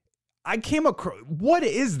 I came across, what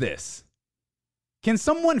is this? Can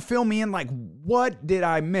someone fill me in? Like, what did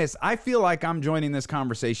I miss? I feel like I'm joining this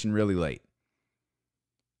conversation really late.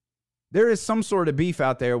 There is some sort of beef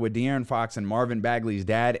out there with De'Aaron Fox and Marvin Bagley's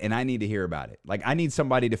dad, and I need to hear about it. Like, I need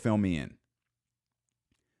somebody to fill me in.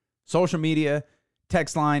 Social media,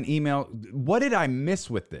 text line, email. What did I miss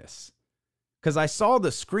with this? Because I saw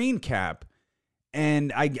the screen cap,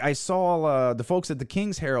 And I saw the folks at the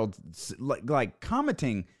King's Herald like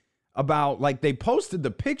commenting about, like, they posted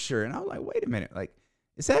the picture, and I was like, wait a minute, like,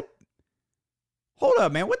 is that, hold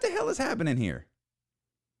up, man, what the hell is happening here?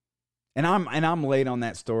 And I'm late on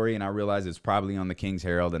that story, and I realize it's probably on the King's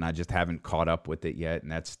Herald, and I just haven't caught up with it yet,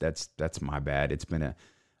 and that's my bad. It's been a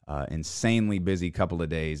insanely busy couple of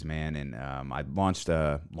days, man, and I launched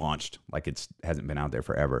like it hasn't been out there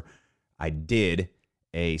forever. I did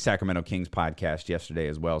a Sacramento Kings podcast yesterday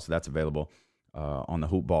as well, so that's available on the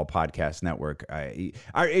Hoop Ball Podcast Network.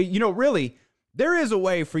 Really, there is a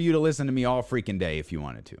way for you to listen to me all freaking day if you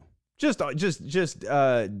wanted to. Just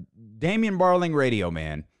Damian Barling Radio,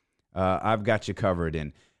 man. I've got you covered,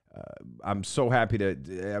 and I'm so happy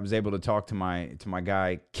I was able to talk to my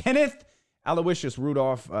guy Kenneth Aloysius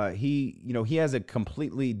Rudolph. He has a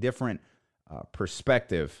completely different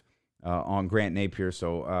perspective on Grant Napear.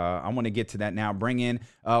 So I want to get to that now. Bring in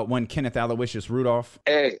one Kenneth Aloysius Rudolph.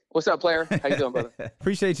 Hey, what's up, player? How you doing, brother?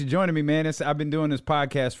 Appreciate you joining me, man. I've been doing this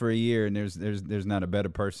podcast for a year, and there's not a better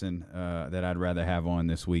person that I'd rather have on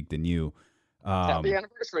this week than you. Happy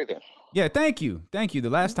anniversary then. Yeah, thank you. The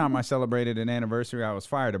last time I celebrated an anniversary, I was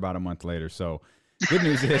fired about a month later. So good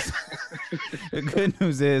news is, you can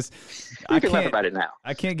laugh about it now.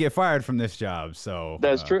 I can't get fired from this job. So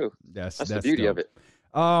that's true. That's the beauty dope. of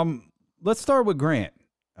it. Let's start with Grant.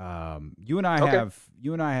 You and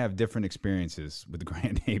I have different experiences with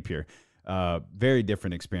Grant Napear. Very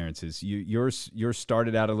different experiences. Yours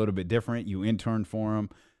started out a little bit different. You interned for him.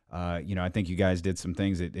 I think you guys did some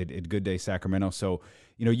things at Good Day Sacramento. So,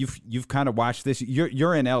 you've kind of watched this.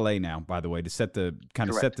 You're in LA now, by the way, to set the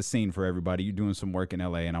scene for everybody. You're doing some work in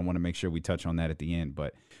LA, and I want to make sure we touch on that at the end.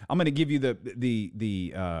 But I'm going to give you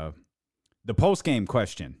the post game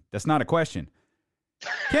question. That's not a question.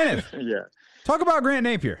 Kenneth, yeah. Talk about Grant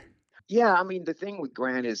Napear. Yeah, I mean, the thing with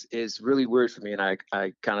Grant is really weird for me, and I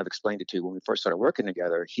kind of explained it to you when we first started working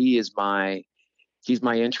together. He's my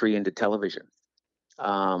entry into television.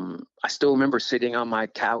 I still remember sitting on my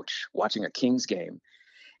couch watching a Kings game,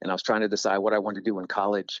 and I was trying to decide what I wanted to do in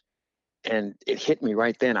college. And it hit me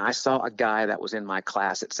right then. I saw a guy that was in my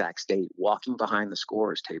class at Sac State walking behind the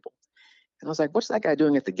scorer's table. And I was like, what's that guy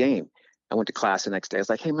doing at the game? I went to class the next day. I was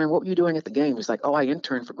like, hey, man, what were you doing at the game? He's like, oh, I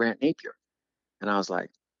interned for Grant Napear. And I was like,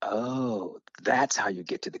 oh, that's how you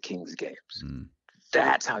get to the Kings games. Mm.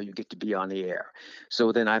 That's how you get to be on the air.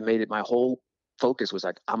 So then I made it my whole focus was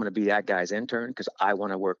like, I'm going to be that guy's intern because I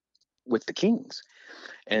want to work with the Kings.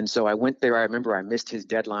 And so I went there. I remember I missed his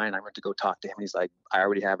deadline. I went to go talk to him. He's like, I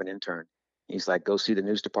already have an intern. He's like, go see the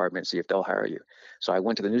news department, see if they'll hire you. So I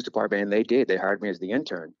went to the news department and they did. They hired me as the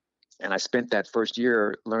intern. And I spent that first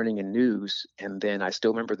year learning in news. And then I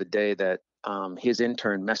still remember the day that his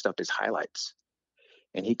intern messed up his highlights.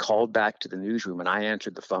 And he called back to the newsroom and I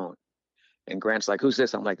answered the phone. And Grant's like, who's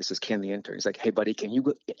this? I'm like, this is Ken, the intern. He's like, hey, buddy, can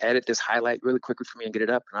you edit this highlight really quickly for me and get it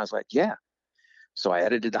up? And I was like, yeah. So I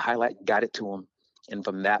edited the highlight, got it to him. And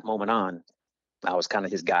from that moment on, I was kind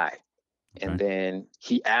of his guy. Okay. And then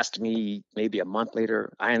he asked me maybe a month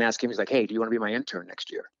later, I didn't ask him. He's like, hey, do you want to be my intern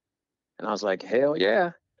next year? And I was like, hell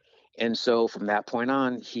yeah. And so from that point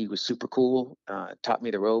on, he was super cool, taught me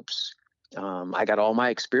the ropes. I got all my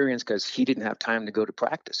experience because he didn't have time to go to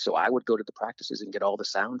practice. So I would go to the practices and get all the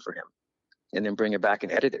sound for him and then bring it back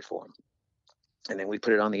and edit it for him. And then we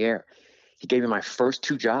put it on the air. He gave me my first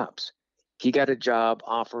 2 jobs. He got a job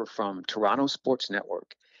offer from Toronto Sports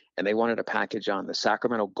Network, and they wanted a package on the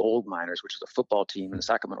Sacramento Gold Miners, which is a football team, and the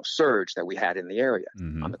Sacramento Surge that we had in the area,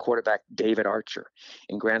 on the quarterback, David Archer.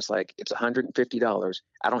 And Grant's like, it's $150.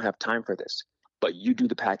 I don't have time for this, but you do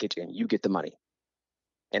the package and you get the money.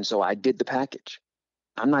 And so I did the package.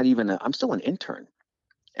 I'm still an intern.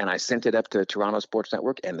 And I sent it up to Toronto Sports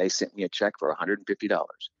Network, and they sent me a check for $150.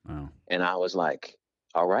 Wow. And I was like,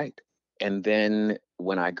 all right. And then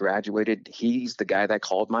when I graduated, he's the guy that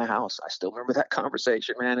called my house. I still remember that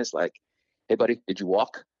conversation, man. It's like, hey, buddy, did you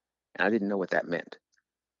walk? And I didn't know what that meant.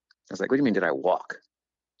 I was like, what do you mean, did I walk?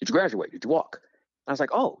 Did you graduate? Did you walk? And I was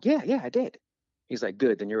like, oh, yeah, I did. He's like,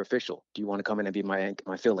 good, then you're official. Do you want to come in and be my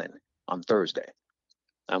fill-in on Thursday?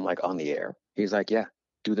 I'm like, on the air? He's like, yeah,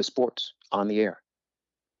 do the sports on the air.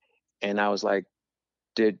 And I was like,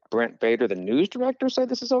 did Brent Bader, the news director, say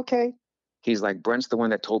this is okay? He's like, Brent's the one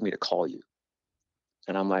that told me to call you.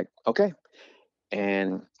 And I'm like, okay.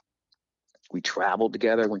 And we traveled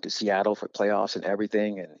together, went to Seattle for playoffs and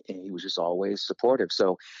everything. And he was just always supportive.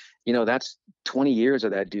 So, that's 20 years of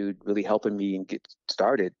that dude really helping me and get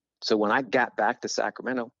started. So when I got back to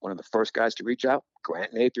Sacramento, one of the first guys to reach out,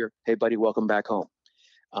 Grant Napear, hey, buddy, welcome back home.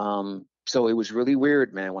 So it was really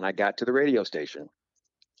weird, man, when I got to the radio station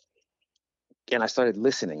and I started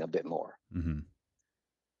listening a bit more. Mm-hmm.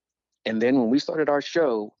 And then when we started our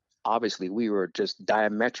show, obviously we were just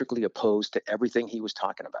diametrically opposed to everything he was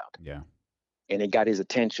talking about. Yeah. And it got his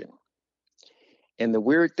attention. And the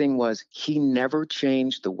weird thing was he never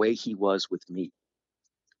changed the way he was with me.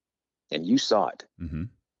 And you saw it. Mm-hmm.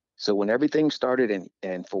 So when everything started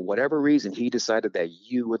and for whatever reason, he decided that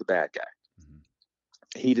you were the bad guy.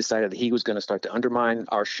 Mm-hmm. He decided that he was going to start to undermine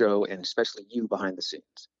our show and especially you behind the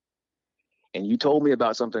scenes. And you told me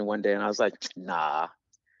about something one day and I was like, nah.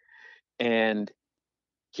 And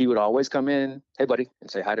he would always come in, hey, buddy,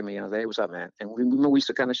 and say hi to me. And I was like, hey, what's up, man? And we used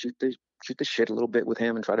to kind of shoot the shit a little bit with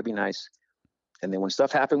him and try to be nice. And then when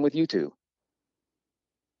stuff happened with you two,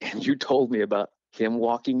 and you told me about him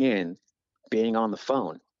walking in, being on the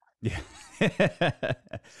phone, yeah,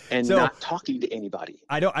 and so, not talking to anybody.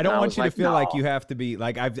 I don't want you to feel no. like you have to be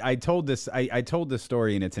like I told this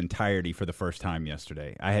story in its entirety for the first time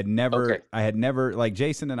yesterday. I had never like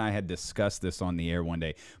Jason and I had discussed this on the air one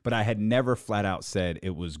day, but I had never flat out said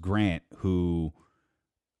it was Grant who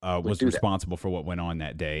was responsible for what went on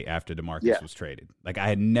that day after DeMarcus was traded. Like I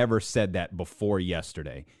had never said that before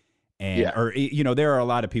yesterday. And, or, you know, there are a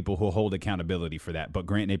lot of people who hold accountability for that, but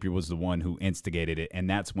Grant Napear was the one who instigated it. And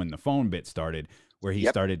that's when the phone bit started, where he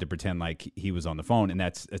started to pretend like he was on the phone. And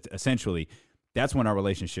that's essentially, that's when our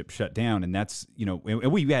relationship shut down. And that's, you know,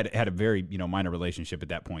 and we had a very, you know, minor relationship at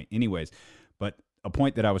that point anyways. But a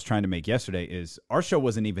point that I was trying to make yesterday is our show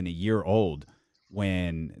wasn't even a year old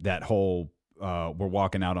when that whole, we're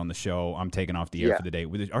walking out on the show, I'm taking off the air for the day.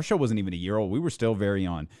 Our show wasn't even a year old. We were still very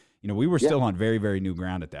on. You know, we were still on very, very new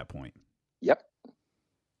ground at that point. Yep.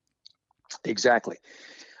 Exactly.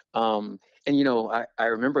 And, you know, I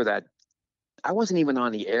remember that I wasn't even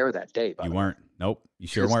on the air that day. You weren't. Nope. You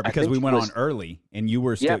sure weren't, because we went on early and you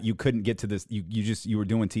were still, you couldn't get to this. You were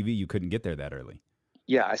doing TV. You couldn't get there that early.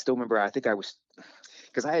 Yeah. I still remember. I think I was,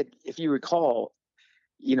 because I had, if you recall,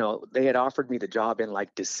 you know, they had offered me the job in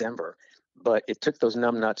like December, but it took those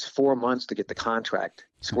numbnuts 4 months to get the contract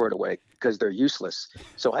squared away because they're useless.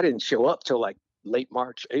 So I didn't show up till like late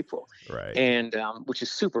March, April. Right. And which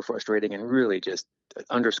is super frustrating and really just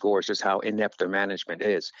underscores just how inept their management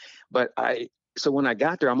is. But so when I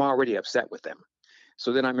got there, I'm already upset with them.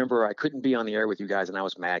 So then I remember I couldn't be on the air with you guys and I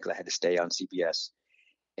was mad because I had to stay on CBS.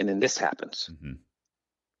 And then this happens. Mm-hmm.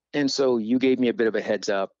 And so you gave me a bit of a heads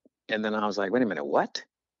up. And then I was like, wait a minute, what?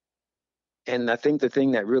 And I think the thing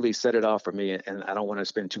that really set it off for me, and I don't want to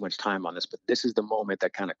spend too much time on this, but this is the moment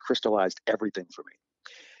that kind of crystallized everything for me.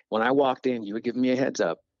 When I walked in, you had given me a heads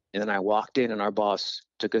up, and then I walked in and our boss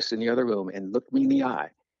took us in the other room and looked me in the eye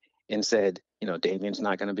and said, you know, Damien's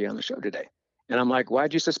not going to be on the show today. And I'm like,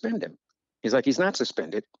 why'd you suspend him? He's like, he's not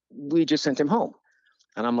suspended. We just sent him home.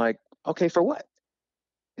 And I'm like, okay, for what?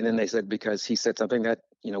 And then they said, because he said something that,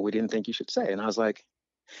 you know, we didn't think you should say. And I was like,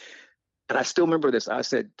 and I still remember this. I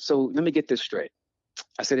said, so let me get this straight.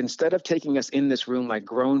 I said, instead of taking us in this room like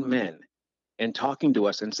grown men and talking to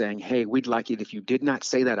us and saying, hey, we'd like it if you did not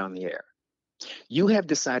say that on the air, you have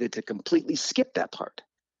decided to completely skip that part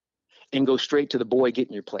and go straight to the boy, get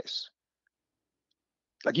in your place.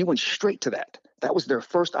 Like you went straight to that. That was their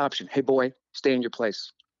first option. Hey, boy, stay in your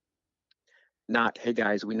place. Not, hey,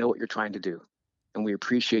 guys, we know what you're trying to do. And we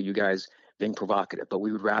appreciate you guys being provocative, but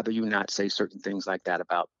we would rather you not say certain things like that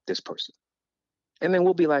about this person. And then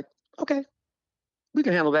we'll be like, okay, we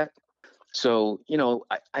can handle that. So, you know,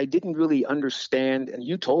 I didn't really understand. And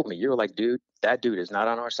you told me, you were like, dude, that dude is not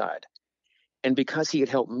on our side. And because he had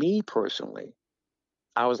helped me personally,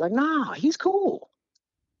 I was like, nah, he's cool.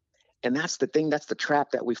 And that's the thing. That's the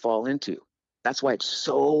trap that we fall into. That's why it's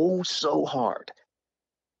so, so hard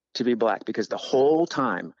to be Black, because the whole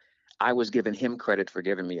time I was giving him credit for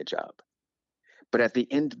giving me a job. But at the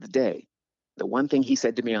end of the day, the one thing he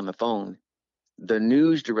said to me on the phone, the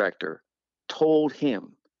news director told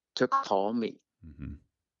him to call me. Mm-hmm.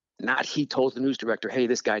 Not he told the news director, hey,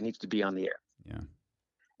 this guy needs to be on the air. Yeah.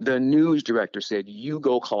 The news director said, you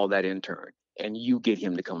go call that intern and you get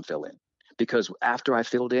him to come fill in. Because after I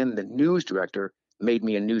filled in, the news director made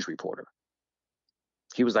me a news reporter.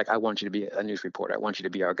 He was like, I want you to be a news reporter. I want you to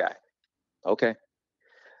be our guy. Okay.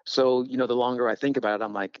 So, you know, the longer I think about it,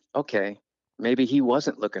 I'm like, okay, maybe he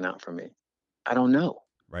wasn't looking out for me. I don't know.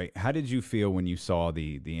 Right. How did you feel when you saw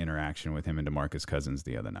the interaction with him and DeMarcus Cousins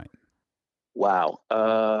the other night? Wow.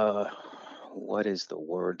 What is the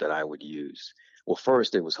word that I would use? Well,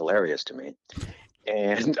 first, it was hilarious to me.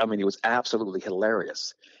 And I mean, it was absolutely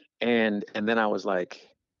hilarious. And then I was like,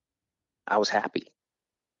 I was happy.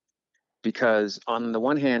 Because on the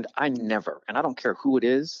one hand, I never, and I don't care who it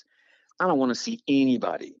is, I don't want to see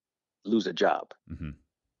anybody lose a job.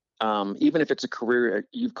 Mm-hmm. Even if it's a career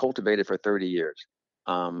you've cultivated for 30 years.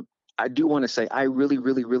 I I do want to say I really,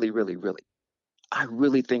 really, really, really, really, I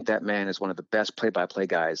really think that man is one of the best play-by-play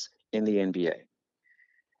guys in the NBA.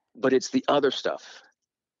 But it's the other stuff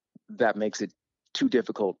that makes it too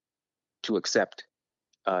difficult to accept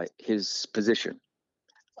his position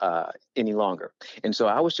any longer. And so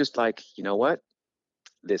I was just like, you know what?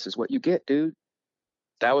 This is what you get, dude.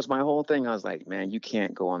 That was my whole thing. I was like, man, you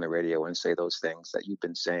can't go on the radio and say those things that you've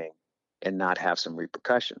been saying and not have some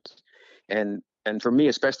repercussions. And for me,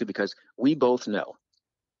 especially because we both know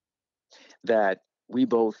that we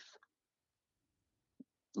both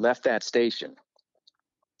left that station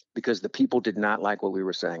because the people did not like what we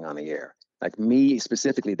were saying on the air. Like me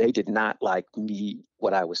specifically, they did not like me,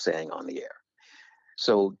 what I was saying on the air.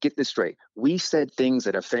 So get this straight. We said things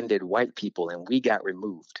that offended white people and we got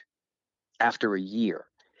removed after a year.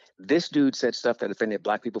 This dude said stuff that offended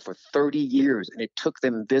black people for 30 years, and it took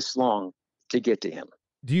them this long to get to him.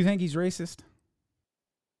 Do you think he's racist?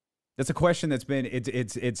 That's a question that's been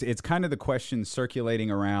it's kind of the question circulating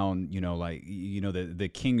around,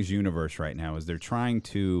 the King's universe right now, as they're trying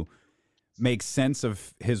to make sense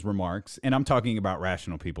of his remarks. And I'm talking about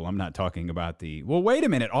rational people. I'm not talking about wait a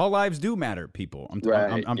minute, all lives do matter people.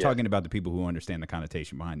 I'm talking about the people who understand the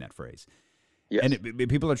connotation behind that phrase. Yes. And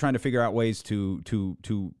people are trying to figure out ways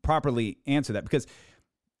to properly answer that, because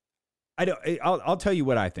I'll tell you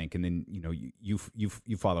what I think, and then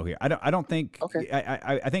you follow here. I don't think. Okay.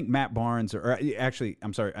 I think Matt Barnes, or actually,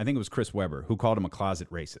 I'm sorry, I think it was Chris Webber who called him a closet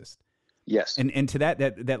racist. Yes. And to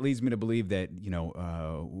that leads me to believe that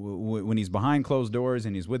when he's behind closed doors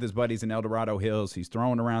and he's with his buddies in El Dorado Hills, he's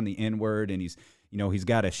throwing around the N-word, and he's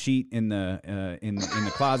got a sheet in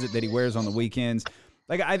the closet that he wears on the weekends.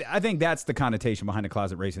 Like I think that's the connotation behind a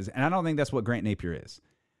closet racist, and I don't think that's what Grant Napear is.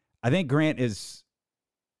 I think Grant is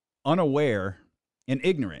unaware and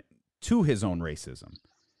ignorant to his own racism.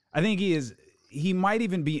 I think he might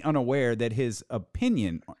even be unaware that his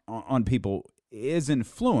opinion on people is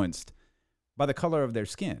influenced by the color of their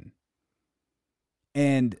skin.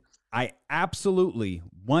 And I absolutely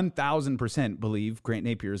 1000% believe Grant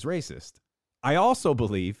Napear is racist. I also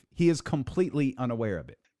believe he is completely unaware of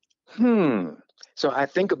it. So I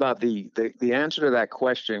think about the answer to that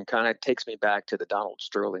question kind of takes me back to the Donald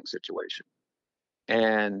Sterling situation.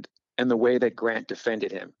 And the way that Grant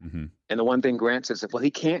defended him. Mm-hmm. And the one thing Grant says, well, he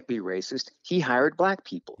can't be racist. He hired black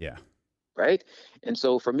people. Yeah. Right. And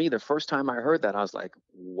so for me, the first time I heard that, I was like,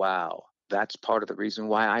 wow, that's part of the reason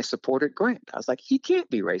why I supported Grant. I was like, he can't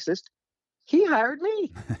be racist. He hired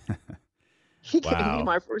me. He gave me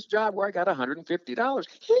my first job where I got $150.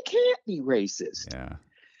 He can't be racist. Yeah.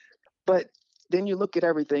 But then you look at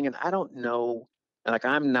everything, and I don't know, like,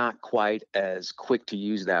 I'm not quite as quick to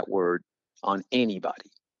use that word on anybody,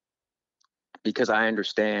 because I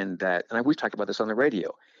understand that, and we've talked about this on the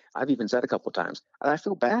radio. I've even said a couple of times, I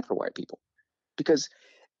feel bad for white people, because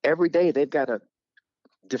every day they've got to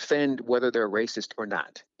defend whether they're racist or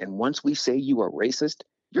not. And once we say you are racist,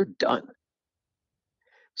 you're done.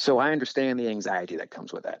 So I understand the anxiety that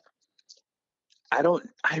comes with that.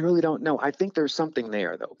 I really don't know. I think there's something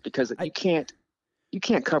there, though, because you can't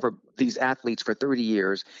cover these athletes for 30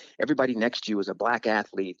 years. Everybody next to you is a black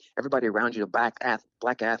athlete. Everybody around you is a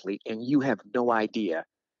black athlete, and you have no idea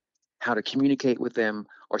how to communicate with them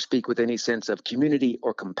or speak with any sense of community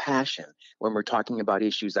or compassion when we're talking about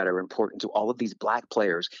issues that are important to all of these black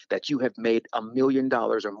players that you have made $1 million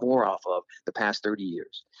or more off of the past 30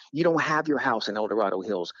 years. You don't have your house in El Dorado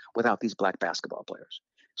Hills without these black basketball players.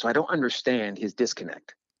 So I don't understand his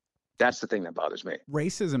disconnect. That's the thing that bothers me.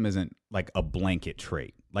 Racism isn't like a blanket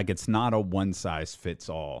trait. Like, it's not a one size fits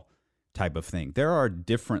all type of thing. There are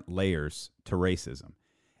different layers to racism.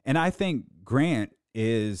 And I think Grant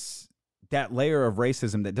is that layer of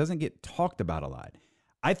racism that doesn't get talked about a lot.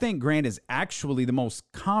 I think Grant is actually the most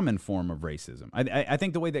common form of racism. I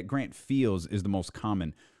think the way that Grant feels is the most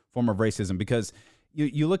common form of racism, because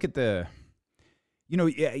you look at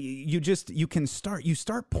you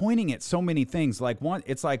start pointing at so many things. Like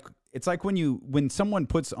it's like when someone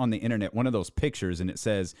puts on the internet one of those pictures and it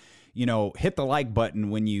says, hit the like button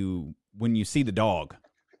when you see the dog,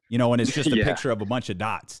 and it's just a picture of a bunch of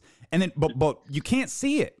dots. And then, but you can't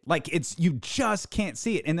see it. Like, you just can't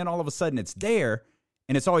see it. And then all of a sudden it's there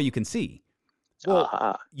and it's all you can see.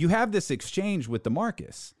 Well, you have this exchange with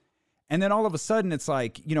DeMarcus. And then all of a sudden it's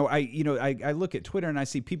like, I look at Twitter and I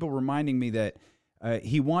see people reminding me that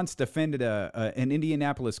he once defended an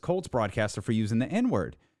Indianapolis Colts broadcaster for using the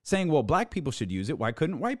N-word, saying, well, black people should use it. Why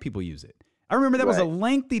couldn't white people use it? I remember that was a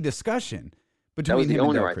lengthy discussion between him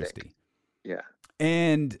and Doug Christie. Yeah.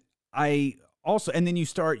 And and then you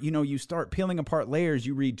start peeling apart layers.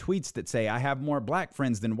 You read tweets that say, I have more black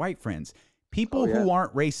friends than white friends. People who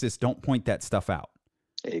aren't racist don't point that stuff out.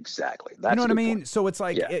 Exactly. You know what I mean? Point. So it's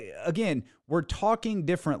like, again, we're talking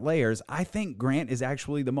different layers. I think Grant is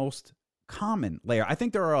actually the most common layer. I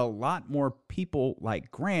think there are a lot more people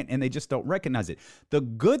like Grant, and they just don't recognize it. The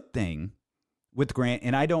good thing with Grant,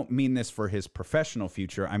 and I don't mean this for his professional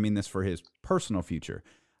future, I mean this for his personal future.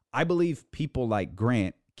 I believe people like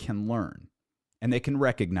Grant can learn, and they can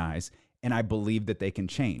recognize, and I believe that they can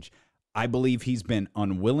change. I believe he's been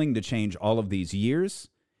unwilling to change all of these years.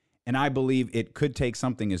 And I believe it could take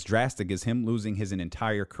something as drastic as him losing his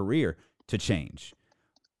entire career to change.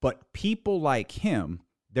 But people like him,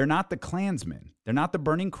 they're not the Klansmen. They're not the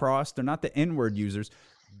Burning Cross. They're not the N-word users.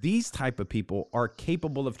 These type of people are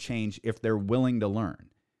capable of change if they're willing to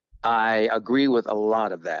learn. I agree with a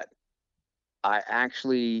lot of that.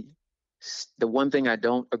 The one thing I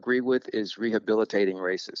don't agree with is rehabilitating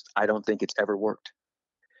racists. I don't think it's ever worked.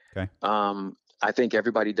 Okay. I think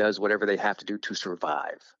everybody does whatever they have to do to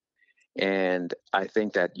survive. And I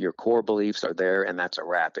think that your core beliefs are there, and that's a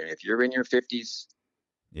wrap. And if you're in your 50s,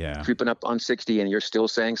 creeping up on 60, and you're still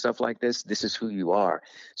saying stuff like this is who you are.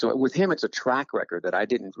 So with him, it's a track record that I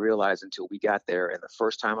didn't realize until we got there. And the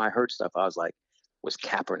first time I heard stuff, I was like, was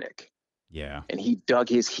Kaepernick. Yeah. And he dug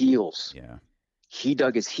his heels. Yeah. He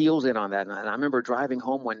dug his heels in on that. And I remember driving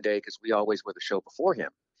home one day, because we always were the show before him.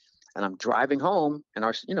 And I'm driving home, and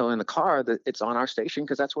in the car, it's on our station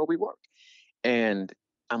because that's where we work. And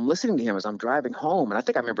I'm listening to him as I'm driving home. And I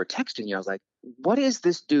think I remember texting you. I was like, what is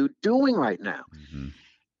this dude doing right now? Mm-hmm.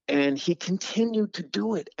 And he continued to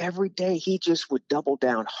do it every day. He just would double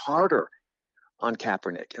down harder on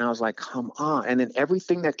Kaepernick. And I was like, come on. And then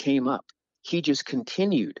everything that came up, he just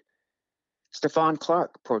continued. Stephon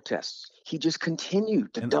Clark protests. He just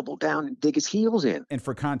continued to double down and dig his heels in. And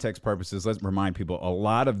for context purposes, let's remind people, a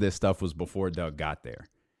lot of this stuff was before Doug got there.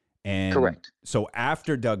 And correct. So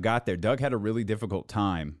after Doug got there, Doug had a really difficult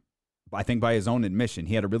time, I think by his own admission,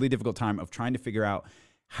 he had a really difficult time of trying to figure out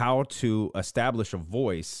how to establish a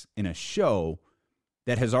voice in a show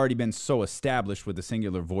that has already been so established with a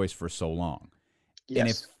singular voice for so long. Yes. And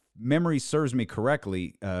if memory serves me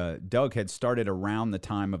correctly, Doug had started around the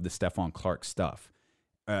time of the Stephon Clark stuff.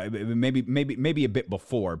 Maybe a bit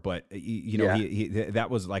before, but that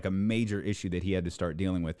was like a major issue that he had to start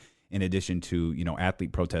dealing with, in addition to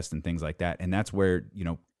athlete protests and things like that. And that's where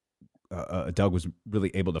Doug was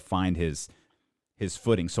really able to find his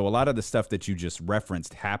footing. So a lot of the stuff that you just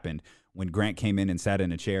referenced happened when Grant came in and sat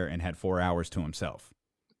in a chair and had 4 hours to himself.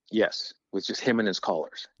 Yes, with just him and his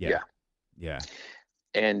callers. Yeah.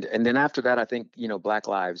 And then after that, I think Black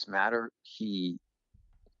Lives Matter. He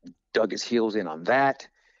dug his heels in on that.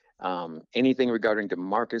 Anything regarding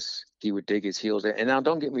DeMarcus, he would dig his heels in. And now,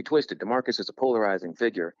 don't get me twisted. DeMarcus is a polarizing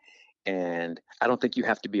figure, and I don't think you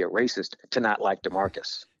have to be a racist to not like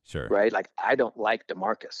DeMarcus. Sure. Right? Like, I don't like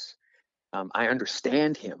DeMarcus. I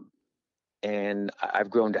understand him, and I've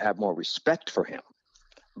grown to have more respect for him,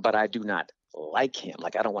 but I do not like him.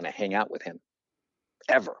 Like, I don't want to hang out with him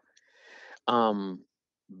ever.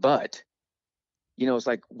 But it's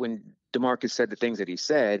like when DeMarcus said the things that he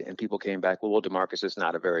said, and people came back, well, DeMarcus is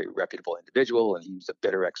not a very reputable individual, and he's a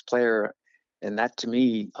bitter ex-player. And that, to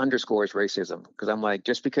me, underscores racism, because I'm like,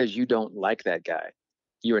 just because you don't like that guy,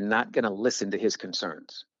 you are not going to listen to his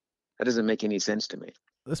concerns. That doesn't make any sense to me.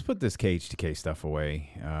 Let's put this cage-to-cage stuff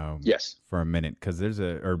away yes. for a minute, because there's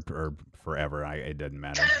or forever. It doesn't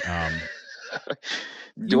matter. I'm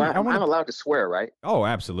allowed to swear, right? Oh,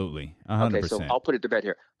 absolutely. 100%. Okay, so I'll put it to bed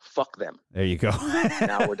here. Fuck them. There you go.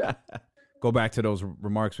 Now we're done. Go back to those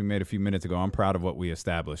remarks we made a few minutes ago. I'm proud of what we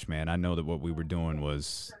established, man. I know that what we were doing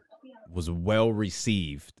was well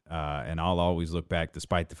received, and I'll always look back,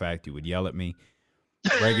 despite the fact you would yell at me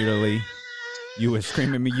regularly. You would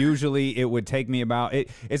scream at me. Usually, it would take me about it.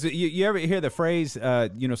 You ever hear the phrase?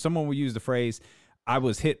 Someone will use the phrase, "I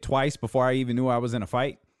was hit twice before I even knew I was in a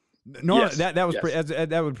fight." No, yes.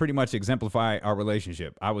 that would pretty much exemplify our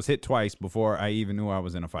relationship. I was hit twice before I even knew I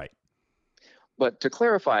was in a fight. But to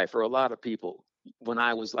clarify, for a lot of people, when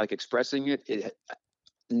I was like expressing it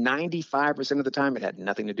 95% of the time, it had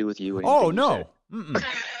nothing to do with you. Oh, no.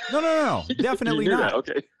 No. Definitely not. That?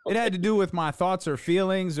 Okay. It had to do with my thoughts or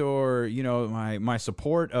feelings, or, my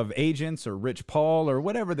support of agents or Rich Paul or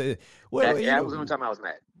whatever that was the only time I was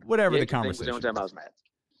mad. Whatever the conversation. Was the only time I was mad.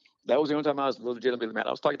 That was the only time I was legitimately mad.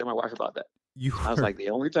 I was talking to my wife about that. I was like, the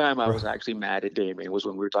only time I was actually mad at Damien was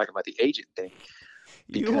when we were talking about the agent thing.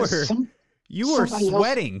 You were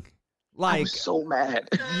sweating. Like, I was so mad.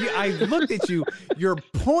 I looked at you. You're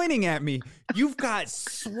pointing at me. You've got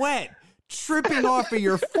sweat dripping off of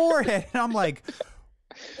your forehead. And I'm like,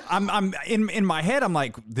 I'm in my head. I'm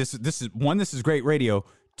like, this is great radio.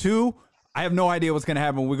 2, I have no idea what's going to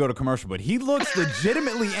happen when we go to commercial, but he looks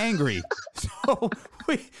legitimately angry. So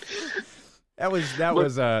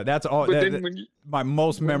that's all. My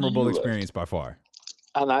most memorable experience by far.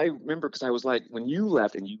 And I remember because I was like, when you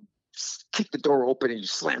left and you kicked the door open and you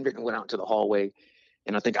slammed it and went out into the hallway,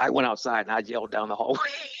 and I think I went outside and I yelled down the hallway.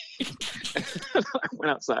 I went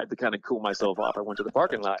outside to kind of cool myself off. I went to the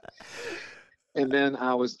parking lot, and then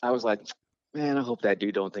I was like, man, I hope that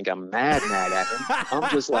dude don't think I'm mad at him. I'm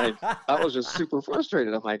just like, I was just super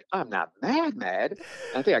frustrated. I'm like, I'm not mad. And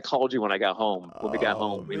I think I called you when I got home. When we got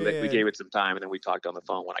home, we gave it some time, and then we talked on the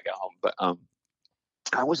phone when I got home. But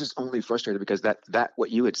I was just only frustrated because that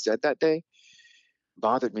what you had said that day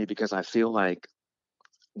bothered me, because I feel like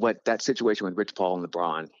what that situation with Rich Paul and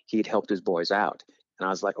LeBron, he had helped his boys out, and I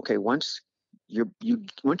was like, okay, once your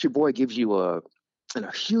boy gives you a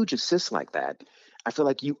huge assist like that, I feel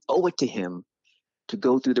like you owe it to him to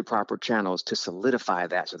go through the proper channels to solidify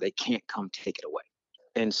that so they can't come take it away.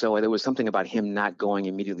 And so there was something about him not going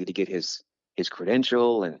immediately to get his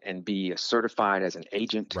credential and be certified as an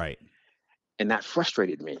agent. Right. And that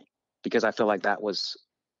frustrated me, because I feel like that was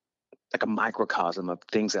like a microcosm of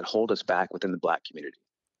things that hold us back within the Black community.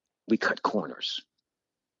 We cut corners.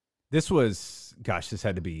 This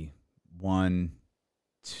had to be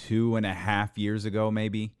 2.5 years ago,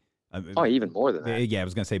 maybe. Even more than that. Yeah, I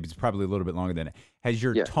was going to say it's probably a little bit longer than that. Has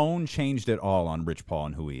your tone changed at all on Rich Paul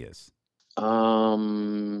and who he is?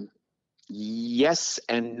 Yes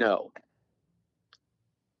and no.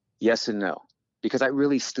 Yes and no. Because I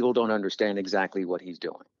really still don't understand exactly what he's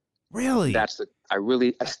doing. Really? But I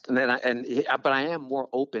am more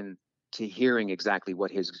open to hearing exactly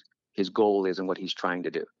what his goal is and what he's trying to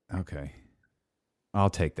do. Okay. I'll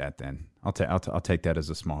take that then. I'll take that as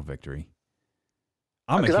a small victory.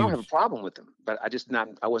 Because I don't have a problem with him, but I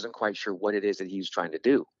wasn't quite sure what it is that he's trying to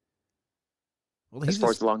do. Well, as far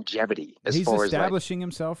as longevity, he's establishing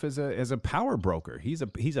himself as a power broker. He's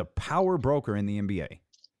a power broker in the NBA.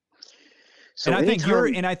 So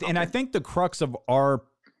and I think the crux of our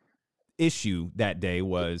issue that day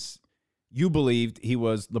was you believed he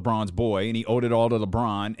was LeBron's boy and he owed it all to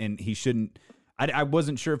LeBron, and he shouldn't. I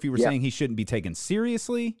wasn't sure if you were saying he shouldn't be taken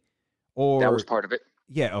seriously, or that was part of it.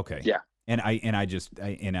 Yeah. Okay. Yeah. And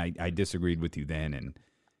I disagreed with you then, and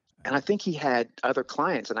I think he had other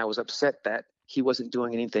clients, and I was upset that he wasn't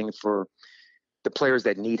doing anything for the players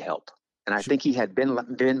that need help. And I think he had Ben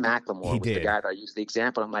McLemore was the guy that I used the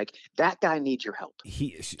example. I'm like, that guy needs your help.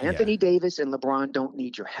 Anthony Davis and LeBron don't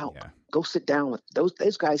need your help. Yeah. Go sit down with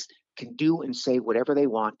those guys. Can do and say whatever they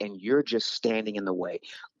want, and you're just standing in the way.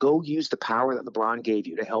 Go use the power that LeBron gave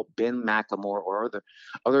you to help Ben McLemore or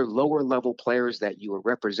other lower level players that you were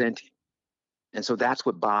representing. And so that's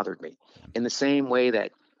what bothered me. In the same way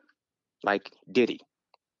that, like, Diddy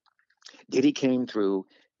came through,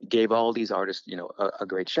 gave all these artists, a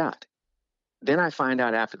great shot. Then I find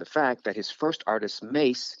out after the fact that his first artist,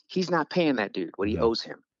 Mace, he's not paying that dude what he owes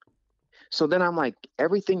him. So then I'm like,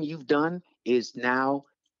 everything you've done is now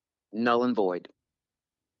null and void.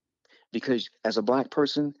 Because as a Black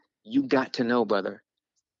person, you got to know, brother,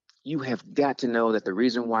 you have got to know that the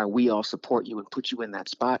reason why we all support you and put you in that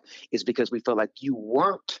spot is because we felt like you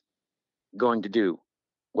weren't going to do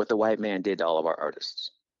what the white man did to all of our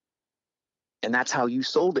artists. And that's how you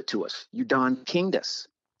sold it to us. You Don King'd us.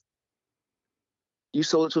 You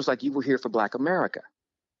sold it to us like you were here for Black America.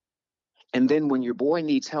 And then when your boy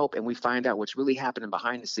needs help and we find out what's really happening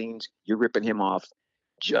behind the scenes, you're ripping him off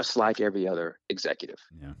just like every other executive.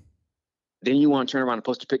 Yeah. Then you want to turn around and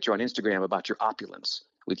post a picture on Instagram about your opulence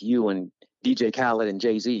with you and DJ Khaled and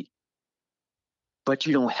Jay-Z. But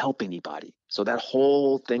you don't help anybody. So that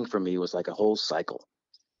whole thing for me was like a whole cycle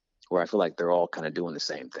where I feel like they're all kind of doing the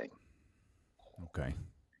same thing. Okay.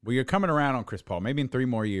 Well, you're coming around on Chris Paul, maybe in 3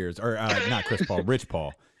 more years, or not Chris Paul, Rich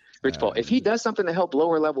Paul. Rich Paul. If he does something to help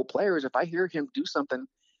lower level players, if I hear him do something.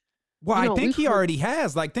 Well, I think he already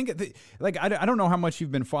has. Like, I don't know how much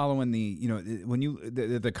you've been following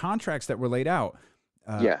the contracts that were laid out.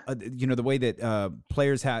 The way that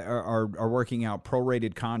players are working out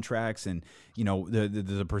prorated contracts, and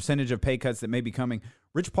the percentage of pay cuts that may be coming.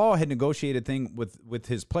 Rich Paul had negotiated a thing with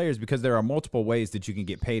his players, because there are multiple ways that you can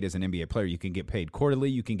get paid as an NBA player. You can get paid quarterly,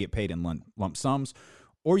 you can get paid in lump sums,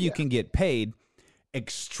 or you can get paid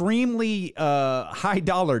extremely high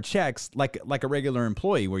dollar checks like a regular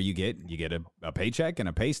employee, where you get a paycheck and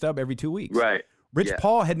a pay stub every 2 weeks. Right. Rich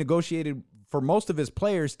Paul had negotiated for most of his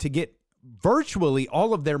players to get virtually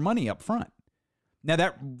all of their money up front. Now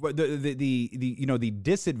that the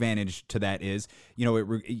disadvantage to that is,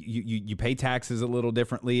 you pay taxes a little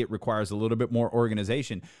differently. It requires a little bit more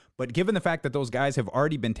organization. But given the fact that those guys have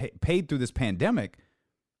already been paid through this pandemic,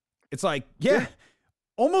 It's like, yeah,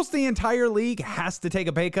 almost the entire league has to take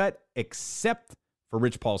a pay cut except for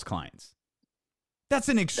Rich Paul's clients. That's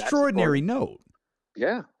an extraordinary note.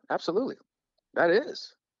 Yeah, absolutely. That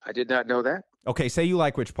is. I did not know that. Okay, say you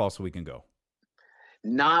like Rich Paul so we can go.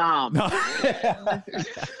 Nah, man.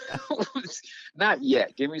 Not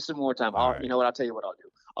yet. Give me some more time. Right. You know what? I'll tell you what I'll do.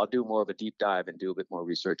 I'll do more of a deep dive and do a bit more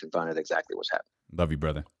research and find out exactly what's happening. Love you,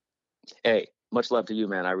 brother. Hey, much love to you,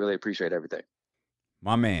 man. I really appreciate everything.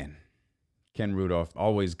 My man, Ken Rudulph,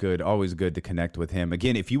 always good to connect with him.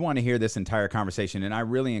 Again, if you want to hear this entire conversation, and I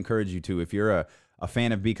really encourage you to, if you're a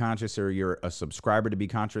fan of Be Conscious or you're a subscriber to Be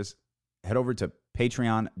Conscious, head over to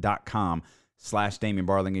patreon.com/Damian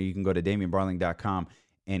Barling, or you can go to DamianBarling.com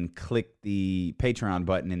and click the Patreon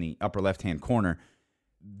button in the upper left-hand corner.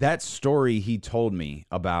 That story he told me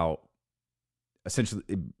about essentially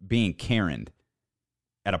being Karened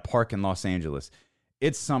at a park in Los Angeles,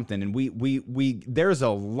 it's something. And we there's a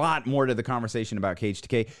lot more to the conversation about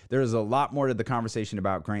KH2K. There's a lot more to the conversation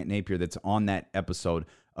about Grant Napear that's on that episode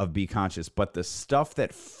of Be Conscious. But the stuff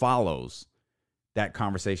that follows that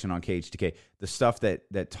conversation on KH2K, the stuff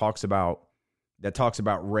that talks about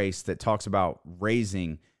race, that talks about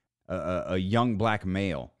raising a young black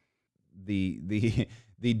male, the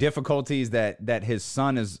difficulties that his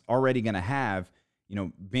son is already going to have,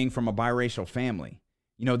 being from a biracial family.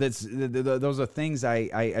 Those are things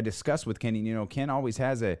I discuss with Ken. Ken always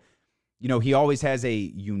has a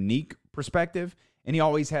unique perspective, and he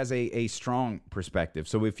always has a strong perspective.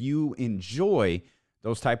 So if you enjoy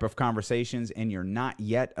those type of conversations and you're not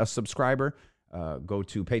yet a subscriber, go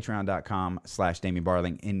to patreon.com/Damian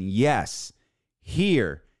Barling. And yes,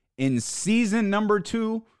 here in season number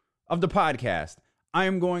 2 of the podcast, I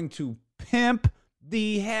am going to pimp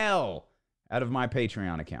the hell out of my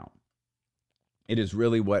Patreon account. It is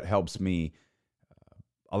really what helps me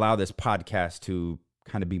allow this podcast to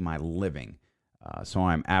kind of be my living. So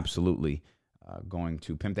I'm absolutely going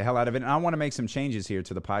to pimp the hell out of it. And I want to make some changes here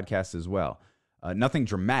to the podcast as well. Nothing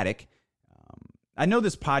dramatic. I know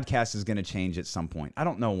this podcast is going to change at some point. I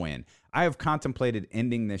don't know when. I have contemplated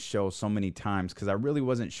ending this show so many times because I really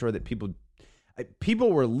wasn't sure that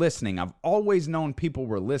people were listening. I've always known people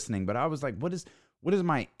were listening, but I was like, what is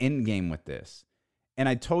my end game with this? And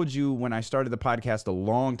I told you when I started the podcast a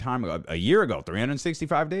long time ago, a year ago,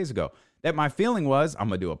 365 days ago, that my feeling was I'm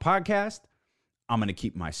going to do a podcast, I'm going to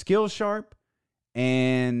keep my skills sharp,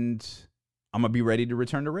 and I'm going to be ready to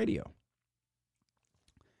return to radio.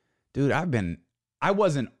 Dude, I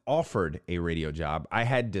wasn't offered a radio job. I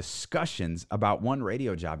had discussions about one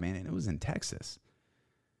radio job, man, and it was in Texas.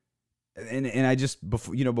 And I just,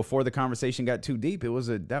 before the conversation got too deep,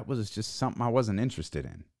 that was just something I wasn't interested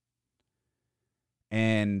in.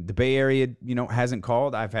 And the Bay Area, hasn't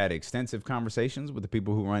called. I've had extensive conversations with the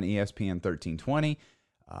people who run ESPN 1320.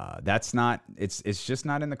 It's just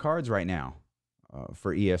not in the cards right now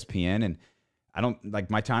for ESPN. And I don't like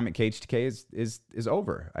my time at KH2K is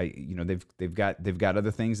over. They've got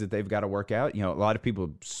other things that they've got to work out. A lot of people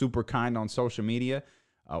are super kind on social media.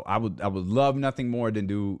 I would love nothing more than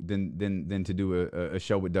to do a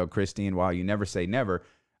show with Doug Christie. And while you never say never,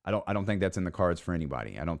 I don't think that's in the cards for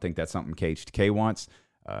anybody. I don't think that's something KH2K wants.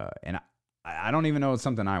 And I don't even know it's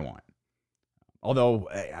something I want. Although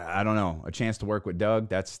I don't know, a chance to work with Doug,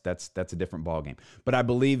 that's a different ballgame. But I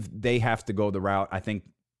believe they have to go the route. I think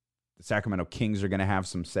the Sacramento Kings are going to have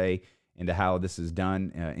some say into how this is done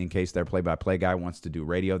in case their play-by-play guy wants to do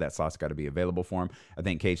radio. That slot's got to be available for him. I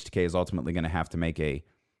think KH2K is ultimately going to have to make a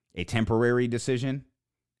temporary decision,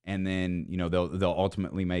 and then they'll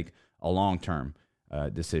ultimately make a long-term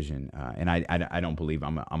decision. And I don't believe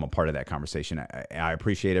I'm a part of that conversation. I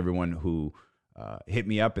appreciate everyone who hit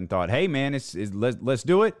me up and thought, hey man, let's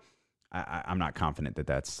do it. I'm not confident that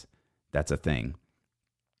that's a thing.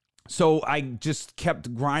 So I just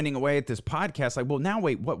kept grinding away at this podcast. Like, well, now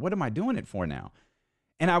wait, what am I doing it for now?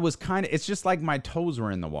 And I was it's just like my toes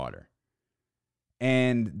were in the water.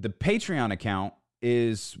 And the Patreon account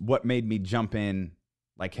is what made me jump in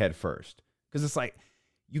like head first. Because it's like,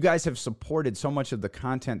 you guys have supported so much of the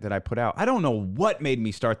content that I put out. I don't know what made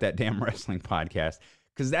me start that damn wrestling podcast,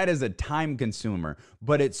 because that is a time consumer,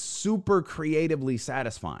 but it's super creatively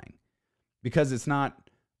satisfying because it's not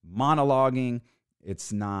monologuing.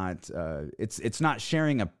 It's not it's not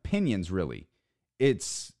sharing opinions really.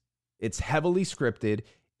 It's heavily scripted.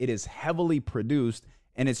 It is heavily produced,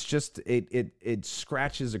 and it's just it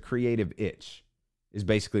scratches a creative itch is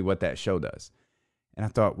basically what that show does. And I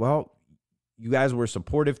thought, well, you guys were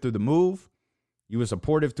supportive through the move. You were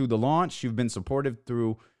supportive through the launch. You've been supportive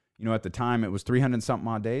through, at the time it was 300 something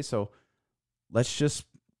odd days. So let's just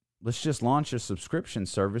launch a subscription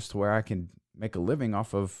service to where I can make a living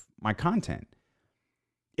off of my content.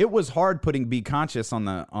 It was hard putting Be Conscious on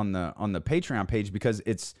the Patreon page because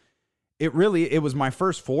it was my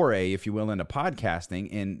first foray, if you will, into podcasting,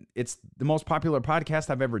 and it's the most popular podcast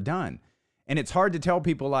I've ever done. And it's hard to tell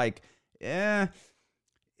people like,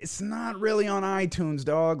 it's not really on iTunes,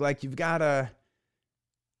 dog. Like you gotta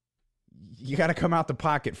come out the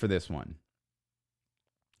pocket for this one.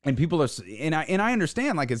 And people are, and I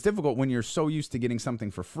understand, like it's difficult when you're so used to getting something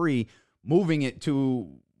for free, moving it to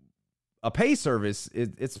a pay service.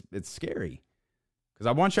 It's scary because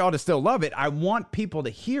I want y'all to still love it. I want people to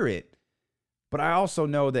hear it, but I also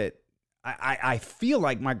know that I feel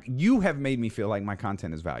like you have made me feel like my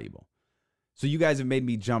content is valuable. So you guys have made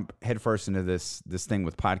me jump headfirst into this thing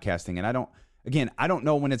with podcasting, and I don't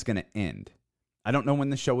know when it's going to end. I don't know when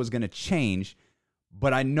the show is going to change,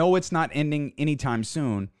 but I know it's not ending anytime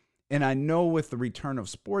soon. And I know with the return of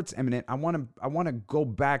sports imminent, I want to go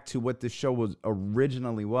back to what this show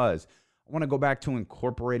originally was. I want to go back to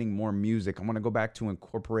incorporating more music. I want to go back to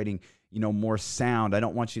incorporating, more sound. I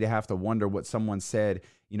don't want you to have to wonder what someone said,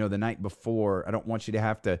 the night before. I don't want you to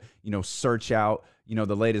have to, search out,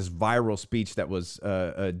 the latest viral speech that was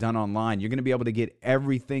done online. You're going to be able to get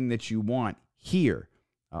everything that you want here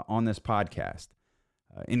on this podcast,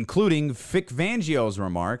 including Vic Fangio's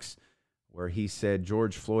remarks, where he said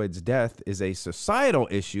George Floyd's death is a societal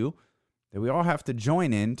issue that we all have to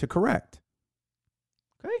join in to correct.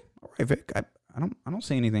 Okay, all right, Vic. I don't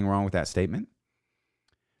see anything wrong with that statement.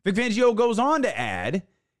 Vic Fangio goes on to add,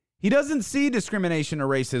 he doesn't see discrimination or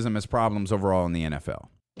racism as problems overall in the NFL.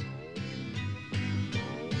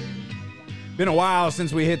 Been a while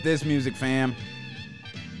since we hit this music, fam.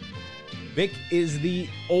 Vic is the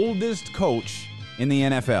oldest coach in the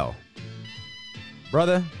NFL.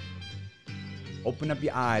 Brother, open up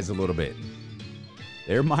your eyes a little bit.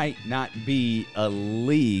 There might not be a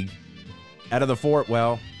league out of the four.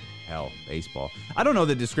 Well, hell, baseball. I don't know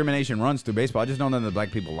that discrimination runs through baseball. I just don't know that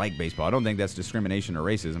black people like baseball. I don't think that's discrimination or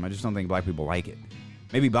racism. I just don't think black people like it.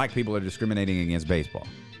 Maybe black people are discriminating against baseball.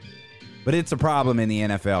 But it's a problem in the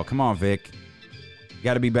NFL. Come on, Vic. You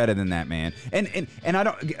got to be better than that, man. And I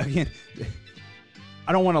don't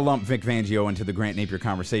want to lump Vic Fangio into the Grant Napear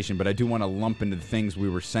conversation, but I do want to lump into the things we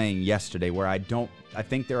were saying yesterday where I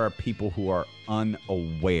think there are people who are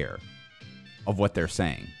unaware of what they're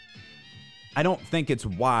saying. I don't think it's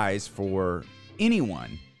wise for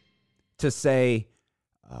anyone to say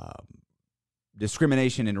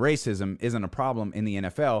discrimination and racism isn't a problem in the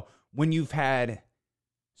NFL when you've had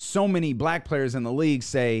so many black players in the league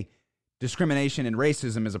say discrimination and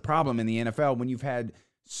racism is a problem in the NFL, when you've had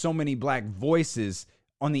so many black voices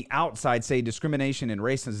on the outside say discrimination and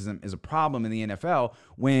racism is a problem in the NFL,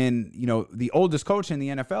 when, the oldest coach in the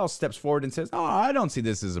NFL steps forward and says, "Oh, I don't see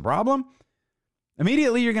this as a problem."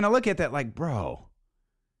 Immediately you're going to look at that like, bro,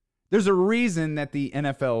 there's a reason that the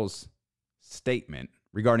NFL's statement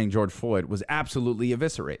regarding George Floyd was absolutely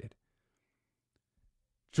eviscerated.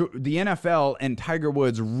 The NFL and Tiger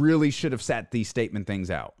Woods really should have sat these statement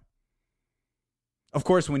things out. Of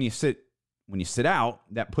course, when you sit out,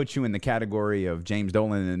 that puts you in the category of James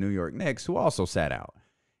Dolan and the New York Knicks, who also sat out.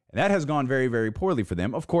 And that has gone very, very poorly for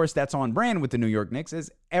them. Of course, that's on brand with the New York Knicks, as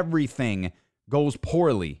everything goes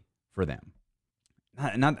poorly for them.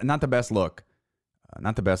 Not the best look.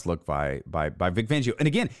 Not the best look by Vic Fangio. And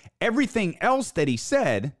again, everything else that he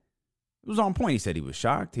said was on point. He said he was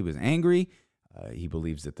shocked. He was angry. He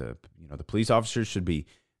believes that the police officers should be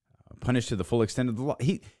punished to the full extent of the law.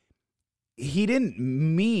 He didn't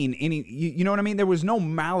mean any, you know what I mean? There was no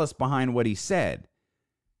malice behind what he said.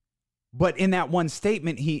 But in that one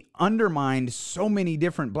statement, he undermined so many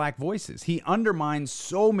different black voices. He undermined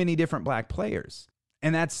so many different black players.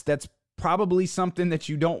 And that's probably something that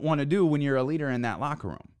you don't want to do when you're a leader in that locker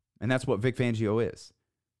room. And that's what Vic Fangio is.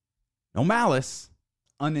 No malice,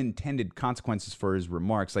 unintended consequences for his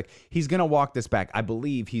remarks. Like, he's going to walk this back. I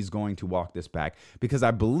believe he's going to walk this back because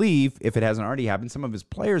I believe, if it hasn't already happened, some of his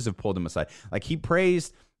players have pulled him aside. Like, he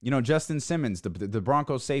praised, Justin Simmons, the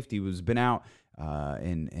Broncos safety, who's been out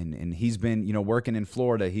and he's been, working in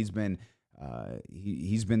Florida. He's been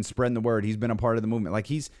spreading the word. He's been a part of the movement. Like,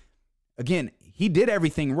 he did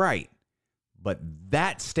everything right. But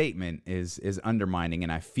that statement is undermining,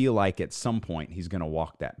 and I feel like at some point he's going to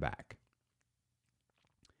walk that back.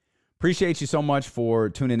 Appreciate you so much for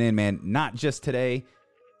tuning in, man. Not just today.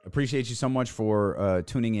 Appreciate you so much for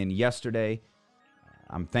tuning in yesterday.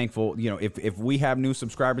 I'm thankful. If we have new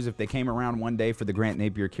subscribers, if they came around one day for the Grant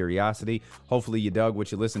Napear Curiosity, hopefully you dug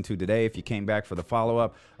what you listened to today. If you came back for the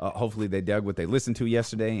follow-up, hopefully they dug what they listened to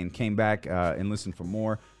yesterday and came back and listened for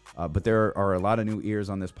more. But there are a lot of new ears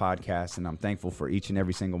on this podcast, and I'm thankful for each and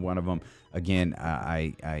every single one of them. Again,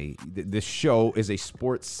 this show is a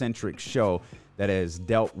sports-centric show that has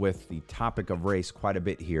dealt with the topic of race quite a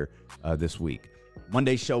bit here this week.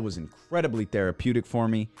 Monday's show was incredibly therapeutic for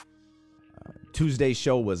me. Tuesday's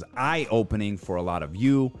show was eye-opening for a lot of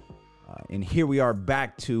you. And here we are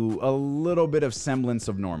back to a little bit of semblance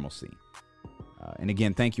of normalcy. And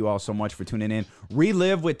again, thank you all so much for tuning in.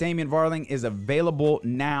 Relive with Damian Varling is available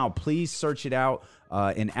now. Please search it out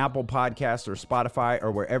in Apple Podcasts or Spotify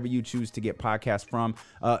or wherever you choose to get podcasts from.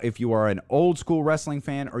 If you are an old school wrestling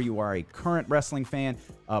fan or you are a current wrestling fan,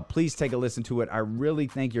 please take a listen to it. I really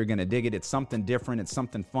think you're going to dig it. It's something different. It's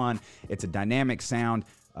something fun. It's a dynamic sound.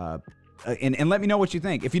 And let me know what you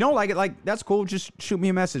think. If you don't like it, that's cool. Just shoot me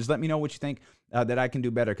a message. Let me know what you think that I can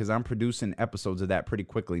do better, because I'm producing episodes of that pretty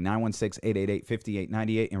quickly.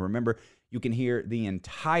 916-888-5898. And remember, you can hear the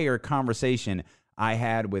entire conversation I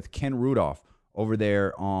had with Ken Rudulph over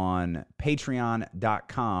there on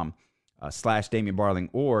patreon.com /Damian Barling,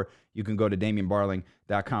 or you can go to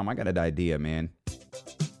DamianBarling.com. I got an idea, man.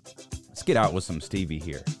 Let's get out with some Stevie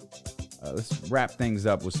here. Let's wrap things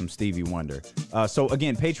up with some Stevie Wonder. So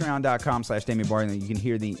again, patreon.com /Damian Barling. You can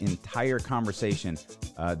hear the entire conversation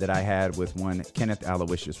that I had with one Kenneth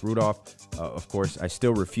Aloysius Rudolph. Of course, I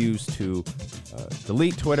still refuse to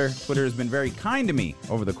delete Twitter. Twitter has been very kind to me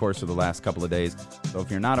over the course of the last couple of days. So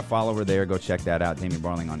if you're not a follower there, go check that out. Damian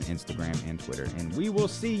Barling on Instagram and Twitter. And we will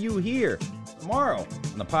see you here tomorrow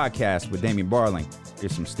on the podcast with Damian Barling.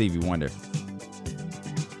 Here's some Stevie Wonder.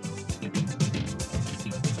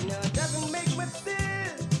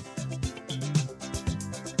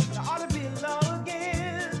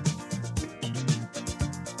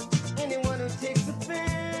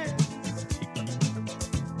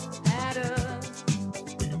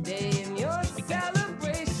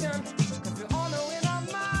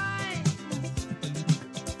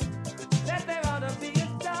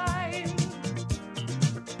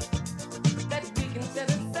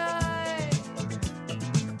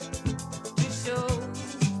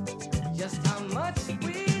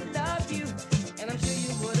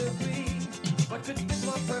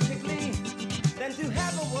 Perfectly than to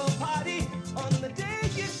have a world party on the day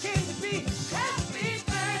you came to be.